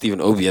shout out to Stephen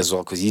Obi as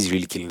well, because he's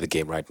really killing the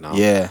game right now.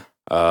 Yeah.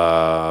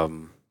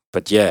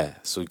 But yeah,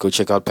 so go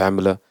check out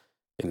Pamela.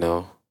 You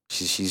know,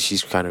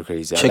 she's kind of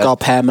crazy. Check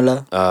out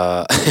Pamela.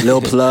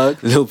 Little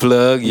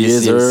plug.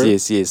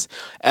 Yes.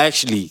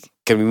 Actually,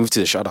 can we move to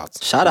the shout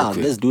outs? Shout out.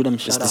 Let's do them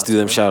shout outs. Let's do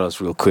them shout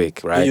outs real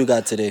quick, right? What you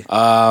got today?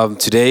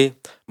 Today,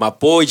 my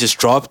boy just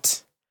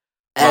dropped.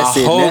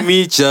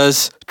 Homie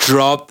just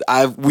dropped.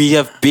 We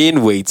have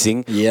been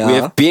waiting. Yeah. We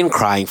have been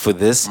crying for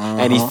this,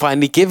 and he's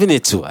finally giving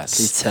it to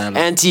us.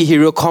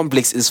 Anti-hero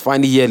complex is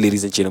finally here,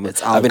 ladies and gentlemen.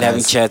 I've been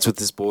having chats with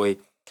this boy.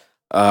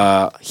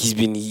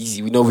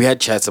 We had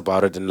chats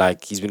about it, and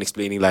like he's been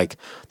explaining like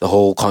the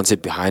whole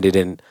concept behind it,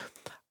 and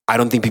I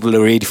don't think people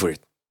are ready for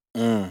it.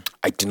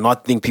 I do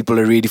not think people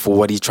are ready for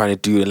what he's trying to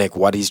do, and like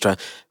what he's trying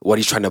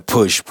to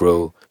push,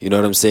 bro. You know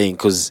what I'm saying?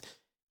 Because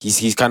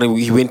he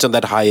went on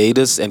that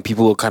hiatus, and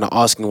people were kind of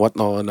asking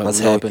what's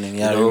happening.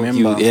 Yeah, I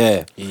remember.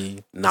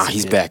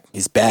 He's back.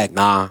 He's back.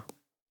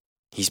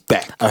 He's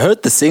back. I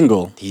heard the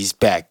single. He's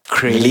back.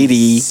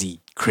 Crazy.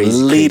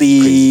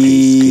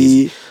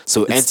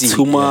 So it's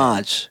too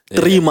much.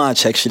 Three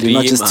much actually,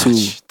 not just two.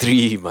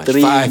 Three much.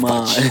 Five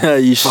much. Are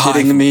you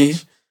shitting me?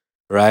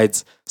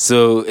 Right.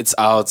 So it's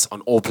out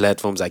on all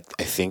platforms. I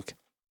think.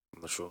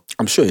 I'm not sure.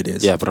 I'm sure it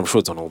is. Yeah, but I'm sure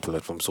it's on all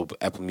platforms. So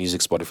Apple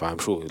Music, Spotify. I'm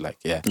sure.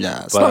 Yeah.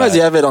 As long as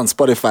you have it on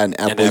Spotify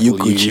and Apple, you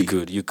could.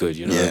 You could.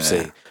 You know what I'm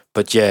saying?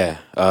 But yeah.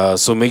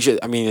 So make sure.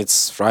 I mean,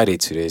 it's Friday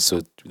today,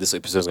 so this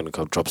episode is gonna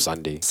drop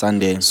Sunday.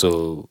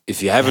 So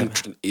if you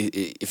haven't,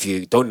 if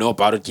you don't know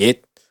about it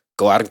yet,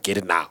 go out and get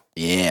it now.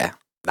 Yeah.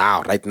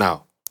 Right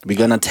now. We're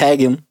gonna tag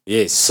him.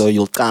 Yes. So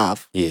you'll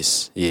carve.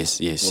 Yes.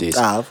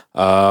 Carve.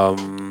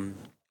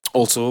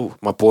 Also,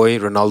 my boy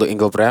Ronaldo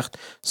Engelbrecht.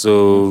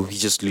 So he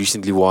just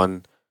recently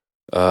won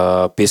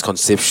best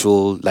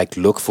conceptual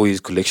look for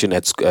his collection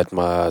at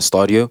my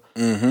studio.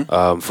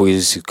 For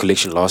his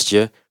collection last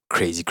year.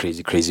 Crazy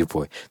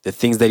boy. The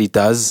things that he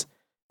does.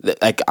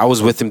 Like I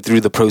was with him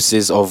through the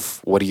process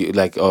of what he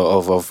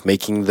of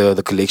making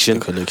the collection.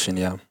 The collection,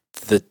 yeah.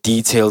 The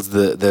details,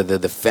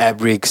 the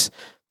fabrics,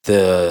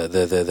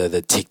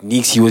 the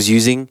techniques he was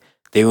using,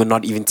 they were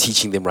not even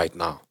teaching them right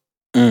now.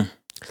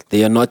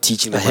 They are not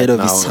teaching them ahead right of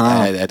now his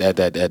time. at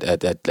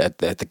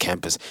the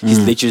campus.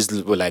 His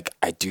lecturers were like,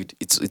 dude,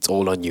 it's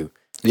all on you.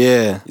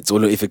 Yeah. It's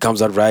all, if it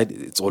comes out right,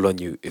 it's all on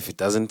you. If it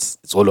doesn't,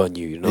 it's all on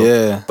you, you know?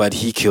 Yeah. But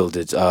he killed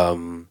it.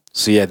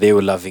 So yeah, they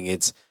were loving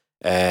it.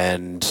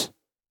 And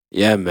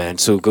yeah, man.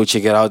 So go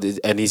check it out.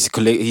 And his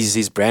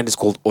brand is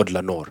called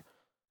Odlanor.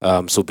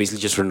 So basically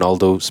just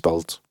Ronaldo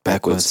spelled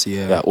backwards.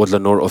 Yeah.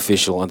 Odlanor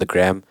official on the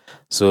gram.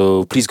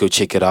 So please go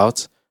check it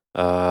out.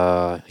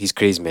 He's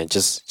crazy, man.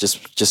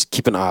 Just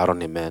keep an eye out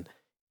on him, man.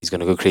 he's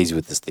gonna go crazy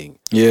with this thing.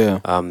 Yeah.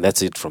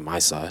 That's it from my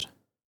side.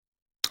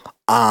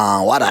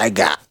 What I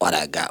got.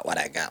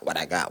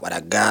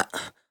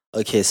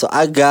 Okay, so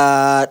I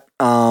got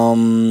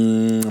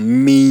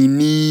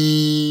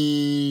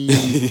Mini.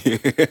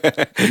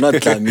 Not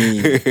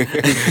Kami.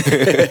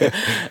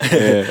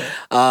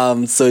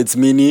 So it's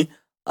Mini.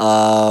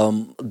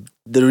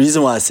 The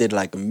reason why I said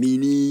like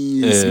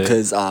Mini is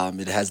because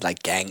it has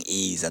like gang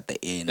E's at the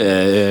end. So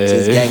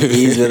it's gang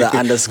E's with an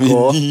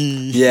underscore.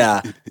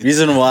 Yeah.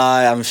 Reason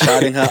why I'm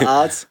shouting her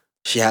out,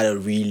 she had a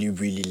really,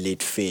 really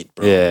late fit,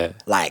 bro. Yeah.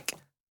 Like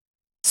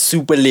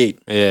super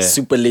late. Yeah.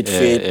 Super late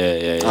fit.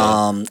 Yeah.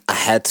 I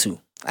had to.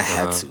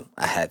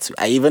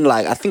 I even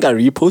I think I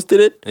reposted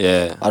it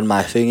on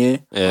my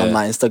thingy, on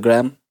my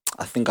Instagram.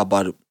 I think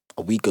about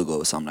a week ago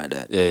or something like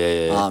that.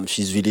 Yeah.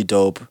 She's really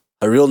dope.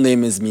 Her real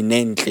name is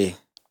Minentle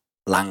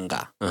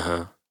Langa.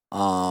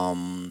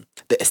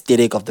 The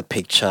aesthetic of the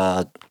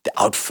picture, the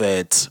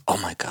outfit. Oh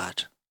my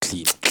God.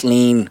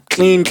 Clean.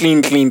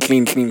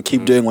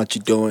 Keep doing what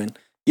you're doing.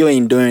 You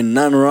ain't doing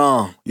nothing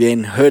wrong. You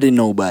ain't hurting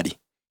nobody.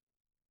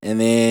 And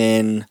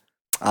then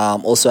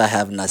also I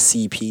have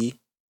Nasipi.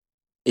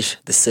 Ish,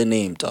 the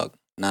surname, dog.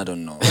 I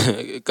don't know.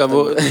 Come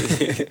on.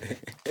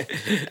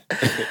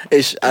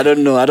 Ish, I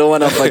don't know. I don't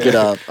want to fuck it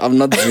up. I'm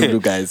not Zulu,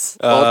 guys.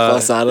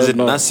 I don't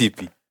know.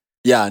 Nasipi?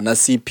 Yeah,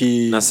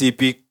 Nasipi.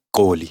 Nasipi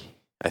Koli,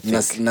 I think.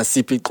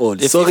 Nasipi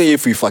Koli. Sorry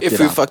if we fucked it up. If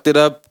we fucked it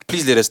up,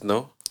 please let us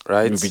know.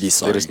 Right? We're really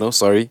sorry. Let us know.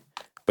 Sorry.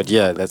 But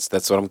yeah, that's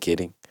what I'm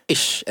kidding.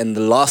 Ish. And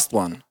the last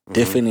one,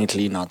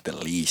 definitely not the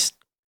least.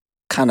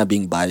 Kind of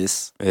being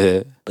biased.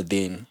 Yeah. But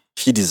then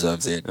she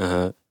deserves it.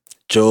 Her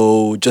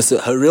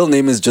real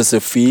name is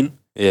Josephine.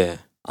 Yeah.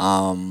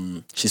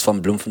 She's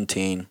from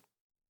Bloemfontein,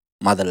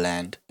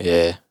 motherland.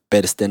 Yeah.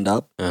 Better stand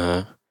up.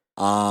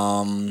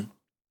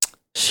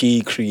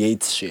 She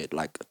creates shit,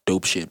 like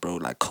dope shit, bro.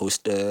 Like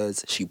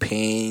coasters. She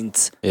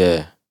paints.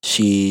 Yeah.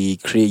 She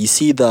creates. You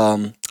see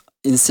the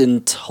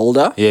instant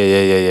holder?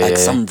 Yeah. Like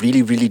some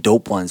really, really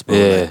dope ones, bro.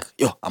 Yeah. Like,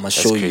 yo, I'ma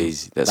show you.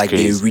 That's like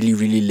crazy. They're really,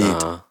 really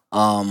lit.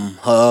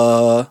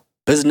 Her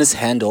business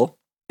handle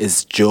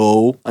is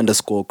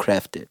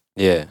Joe_crafted.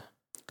 Yeah.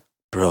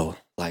 Bro,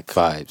 like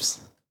vibes.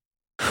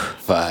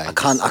 I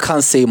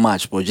can't say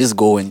much, bro. Just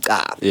go and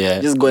carve.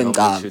 Yeah. Just go and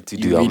carve.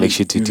 I'll make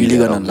sure to do You're really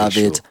that. gonna love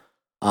it.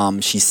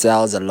 She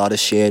sells a lot of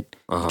shit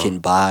you can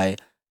buy,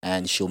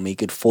 and she'll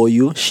make it for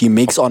you. She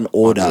makes on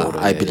order,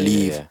 I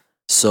believe. Yeah.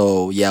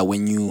 So yeah,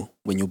 when you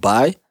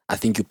buy, I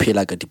think you pay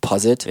like a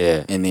deposit,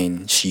 and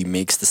then she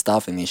makes the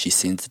stuff and then she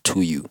sends it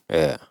to you.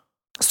 Yeah.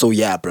 So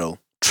yeah, bro,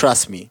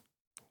 trust me,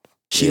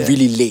 she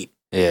really late.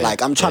 Yeah.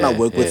 Like I'm trying to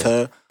work with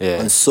her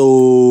on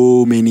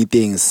so many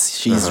things.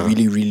 She's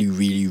really, really,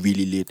 really,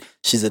 really lit.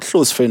 She's a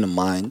close friend of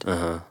mine,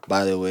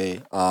 by the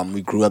way.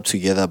 We grew up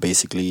together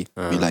basically.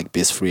 We like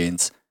best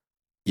friends.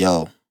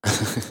 Yo,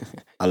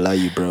 I love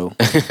you, bro.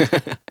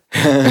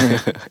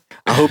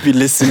 I hope you're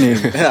listening.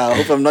 I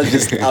hope I'm not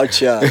just out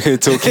here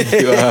talking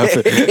you up.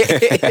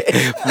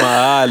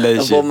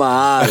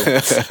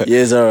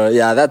 Yes, sir.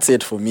 Yeah, that's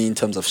it for me in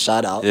terms of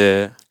shout out.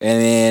 Yeah.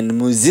 And then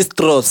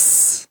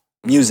Musistros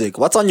music.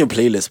 What's on your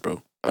playlist,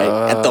 bro?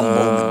 Right? At the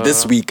moment,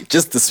 this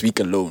week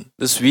alone.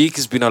 This week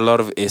has been a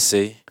lot of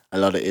essay.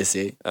 So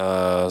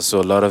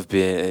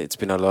it's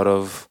been a lot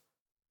of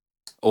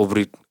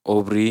Aubrey.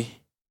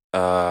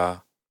 A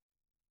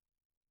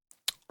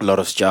lot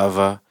of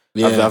Java.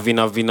 Yeah. I've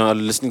been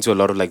listening to a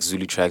lot of like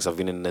Zulu tracks. I've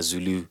been in the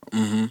Zulu,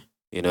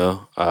 you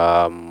know.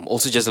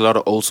 Also just a lot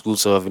of old school.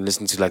 So I've been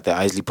listening to like the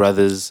Isley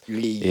Brothers.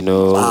 You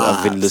know,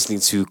 I've been listening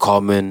to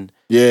Common.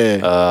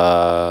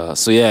 Yeah.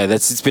 So yeah,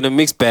 it's been a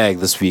mixed bag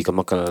this week. I'm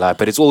not gonna lie,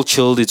 but it's all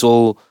chilled. It's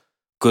all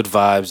good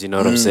vibes. You know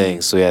what I'm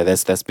saying? So yeah,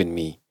 that's been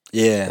me.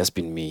 Yeah, that's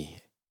been me.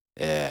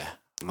 Yeah.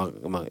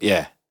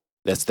 Yeah.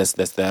 That's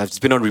that. It's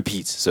been on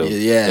repeat. So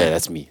yeah,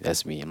 that's me.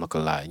 I'm not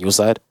gonna lie. And your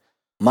side?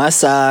 My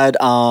side,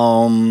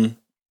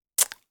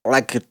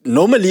 like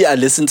normally I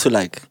listen to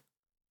like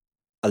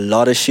a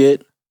lot of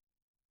shit.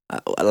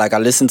 Like I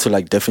listen to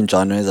like different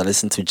genres. I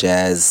listen to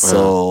jazz,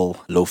 soul,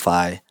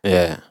 lo-fi.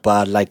 Yeah.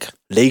 But like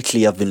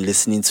lately I've been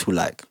listening to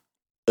like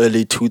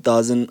early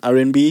 2000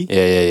 R&B.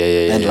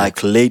 Yeah. And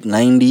like late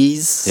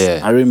 90s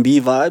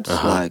R&B vibes.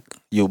 Like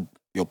your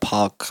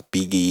Park,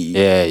 Biggie.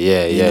 Yeah.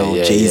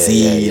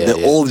 Jay-Z,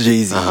 the old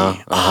Jay-Z.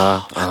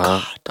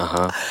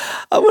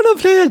 I'm gonna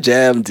play a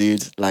jam,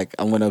 dude. Like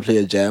I'm gonna play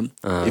a jam.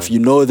 If you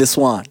know this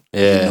one,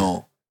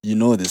 you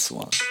know this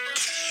one.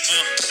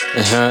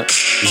 Yeah.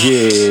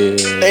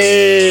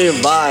 Hey,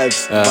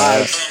 vibes.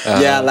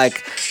 Yeah,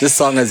 like this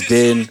song has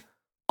been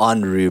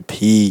on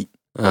repeat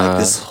like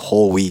this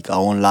whole week. I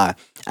won't lie.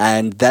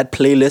 And that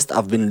playlist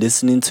I've been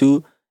listening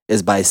to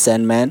is by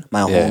Sandman,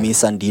 my homie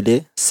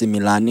Sandile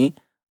Similani.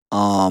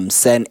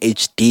 San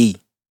HD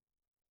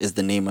is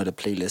the name of the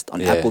playlist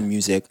on Apple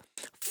Music.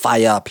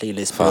 Fire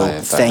playlist, bro.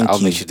 Thank you. I'll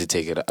make sure to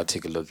take it. I'll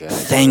take a look at it.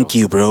 Thank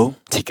you, bro.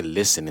 Take a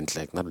listen and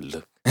like not a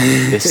look.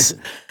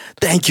 Listen.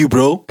 Thank you,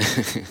 bro.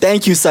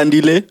 Thank you,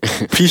 Sandile.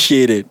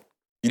 Appreciate it.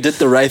 You did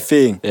the right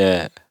thing.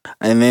 Yeah.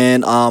 And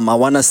then I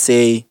wanna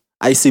say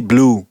Icy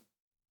Blue.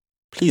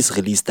 please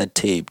release that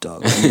tape,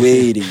 dog. I'm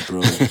waiting,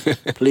 bro.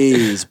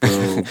 Please,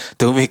 bro.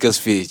 Don't make us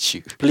fear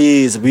you.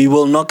 Please, we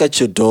will knock at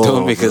your door.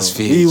 Don't make bro. us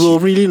fear We will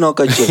really knock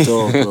at your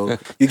door, bro.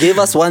 You gave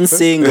us one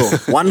single,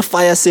 one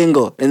fire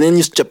single, and then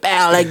you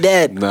Japan like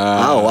that.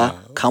 Nah.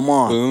 Come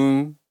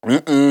on.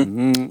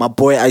 My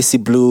boy Icy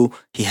Blue,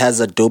 he has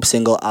a dope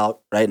single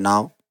out right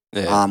now.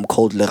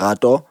 Called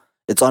Lerato.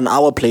 It's on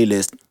our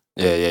playlist.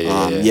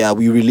 Yeah,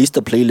 we released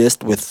a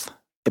playlist with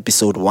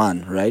episode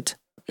 1, right?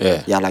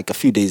 Yeah, like a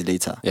few days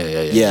later.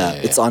 Yeah.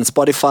 It's on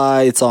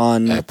Spotify. It's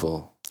on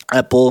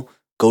Apple.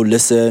 Go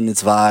listen.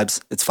 It's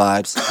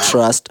vibes.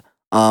 Trust.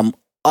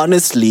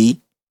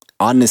 Honestly,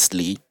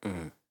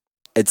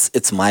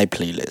 it's my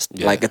playlist.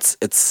 Yeah. Like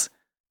it's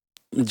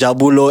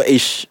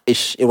Njabulo-ish.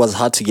 It was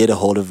hard to get a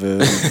hold of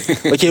him.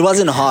 Okay, it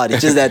wasn't hard.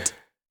 It's just that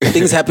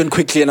things happened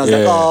quickly, and I was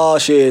like, oh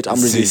shit, I'm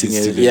releasing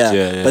it.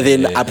 Yeah. But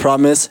then I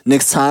promise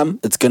next time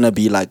it's gonna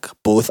be like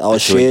both our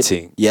shit.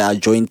 A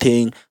joint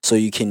thing, so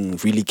you can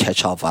really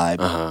catch our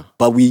vibe.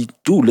 But we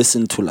do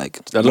listen to like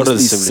a lot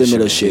of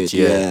similar shit.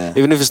 Yeah.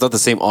 Even if it's not the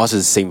same artist,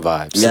 it's the same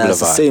vibe. Yeah,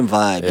 it's the same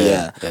vibe.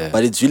 Yeah.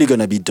 But it's really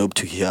gonna be dope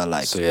to hear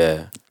like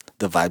the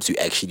vibes you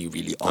actually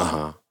really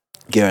are.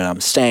 Get what I'm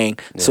saying?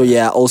 Yeah. So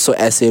also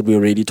Acid, we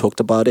already talked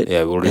about it.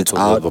 Yeah, we already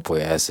talked about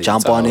Boy Acid.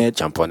 Jump on it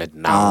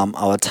now.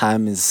 Our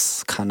time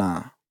is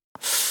kinda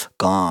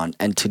gone,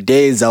 and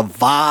today is a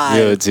vibe.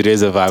 Yo,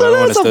 today's a vibe. I don't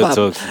want to start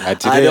talking.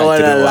 I don't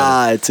want to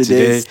lie.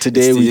 Today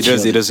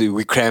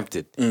we cramped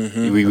it.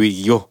 Today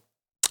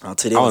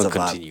was a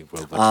continue,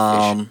 vibe.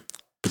 Bro,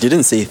 we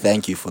didn't say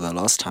thank you for the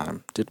last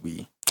time, did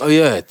we? Oh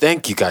yeah,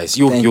 thank you guys.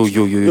 Yo.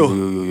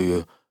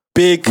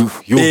 Big.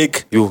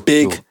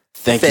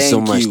 Thank you so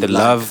much. The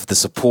love, the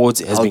support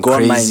has been crazy. I'll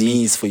go on my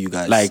knees for you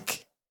guys.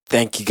 Like,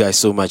 thank you guys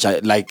so much.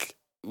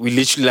 We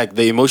literally,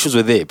 the emotions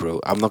were there, bro.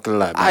 I'm not gonna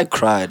lie, man. I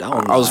cried.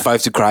 I was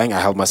 5 to crying. I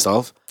held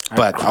myself.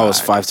 I was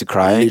 5 to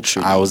crying.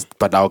 Literally. I was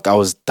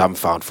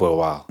dumbfounded for a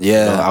while.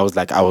 Yeah. I was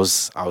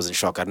in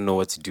shock. I didn't know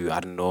what to do. I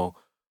didn't know.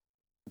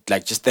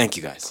 Just thank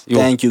you guys.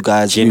 Thank you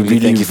guys.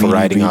 Genuinely, thank you for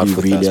riding out with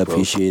us, really bro.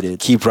 Appreciate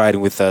it. Keep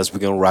riding with us. We're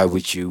gonna ride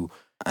with you.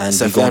 And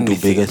we're gonna do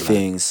bigger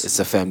things. It's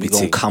a family thing.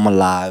 We're gonna come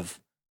alive.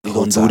 We're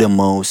gonna do the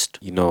most.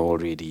 You know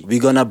already. We're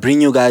gonna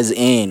bring you guys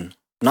in.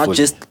 Not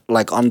just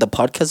on the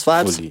podcast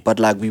vibes, but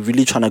we're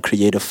really trying to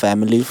create a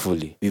family.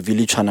 We're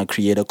really trying to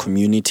create a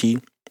community.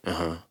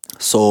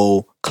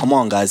 So come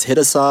on, guys, hit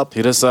us up.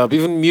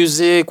 Even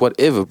music,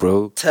 whatever,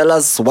 bro. Tell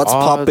us what's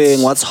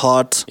popping, what's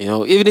hot.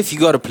 Even if you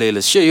got a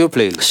playlist, share your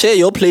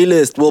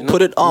playlist. We'll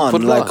put it on.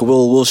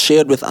 We'll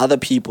share it with other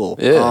people.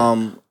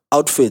 Yeah.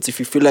 Outfits. If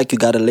you feel like you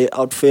got a late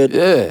outfit,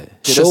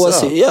 show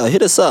us.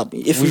 Hit us up.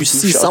 If you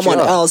see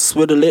someone else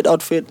with a late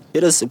outfit,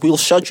 hit us. We'll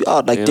shout you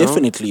out.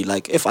 Definitely.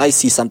 If I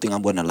see something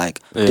I'm gonna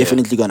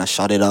definitely gonna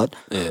shout it out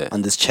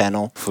on this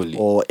channel. Fully.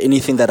 Or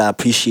anything that I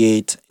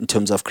appreciate in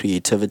terms of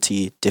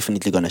creativity,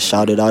 definitely gonna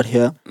shout it out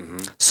here.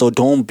 So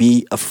don't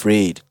be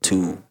afraid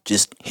to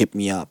just hit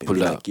me up and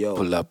pull up, yo,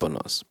 pull up on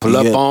us. Pull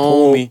up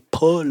on me.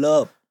 Pull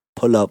up.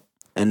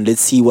 And let's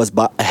see what's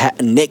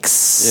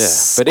next.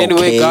 Yeah. But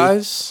anyway,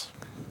 guys.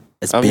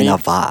 It's been a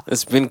vibe.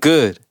 It's been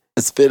good.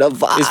 It's been a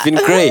vibe. It's been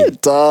great.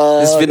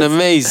 It's been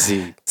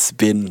amazing. It's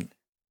been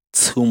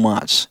too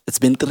much. It's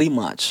been 3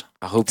 much.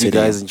 I hope you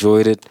guys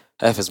enjoyed it.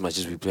 Half as much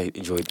as we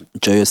enjoyed it.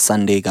 Enjoy your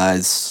Sunday,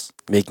 guys.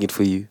 Making it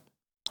for you.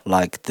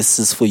 This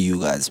is for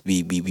you guys.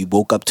 We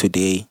woke up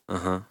today,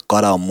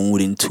 got our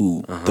mood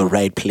into the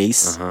right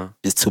place,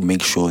 just to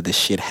make sure the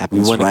shit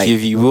happens right.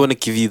 We want to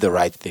give you the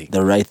right thing.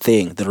 The right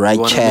thing, the right chat.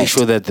 We want to make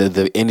sure that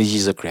the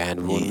energies are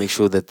grand. We want to make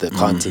sure that the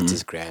content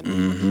is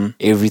grand.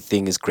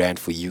 Everything is grand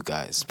for you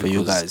guys.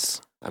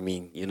 I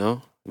mean,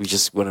 we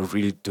just want to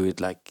really do it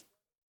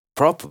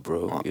proper,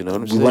 bro. You know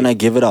what I'm saying? We want to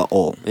give it our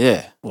all.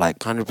 Yeah.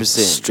 100%.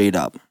 Straight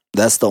up.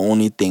 That's the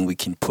only thing we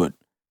can put.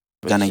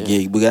 We're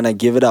gonna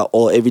give it our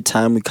all every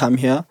time we come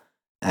here,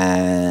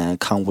 and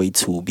can't wait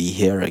to be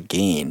here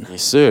again.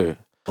 Yes, sir.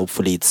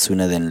 Hopefully it's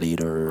sooner than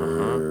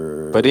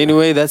later. But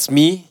anyway, that's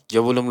me,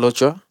 Njabulo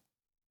Mlotshwa.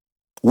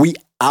 We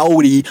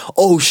outie.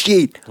 Oh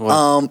shit.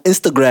 What?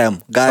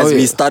 Instagram, guys.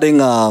 We're starting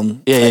a new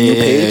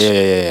page.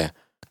 Yeah.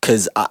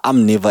 Cause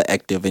I'm never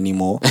active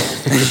anymore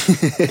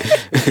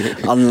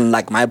on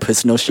my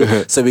personal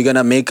shit. So we're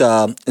gonna make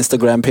a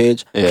Instagram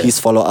page. Please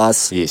follow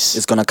us. Yes,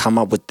 it's gonna come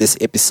up with this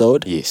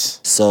episode.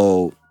 Yes.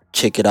 So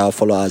check it out.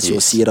 Follow us. Yes.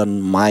 You'll see it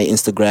on my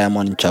Instagram,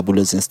 on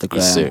Njabulo's Instagram.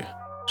 Yes, sir.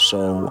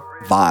 So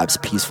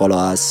vibes. Please follow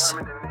us.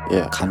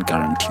 Yeah. Can't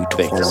guarantee to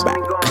follow back.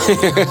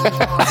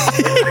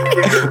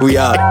 We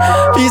out.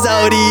 Peace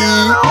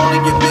outie.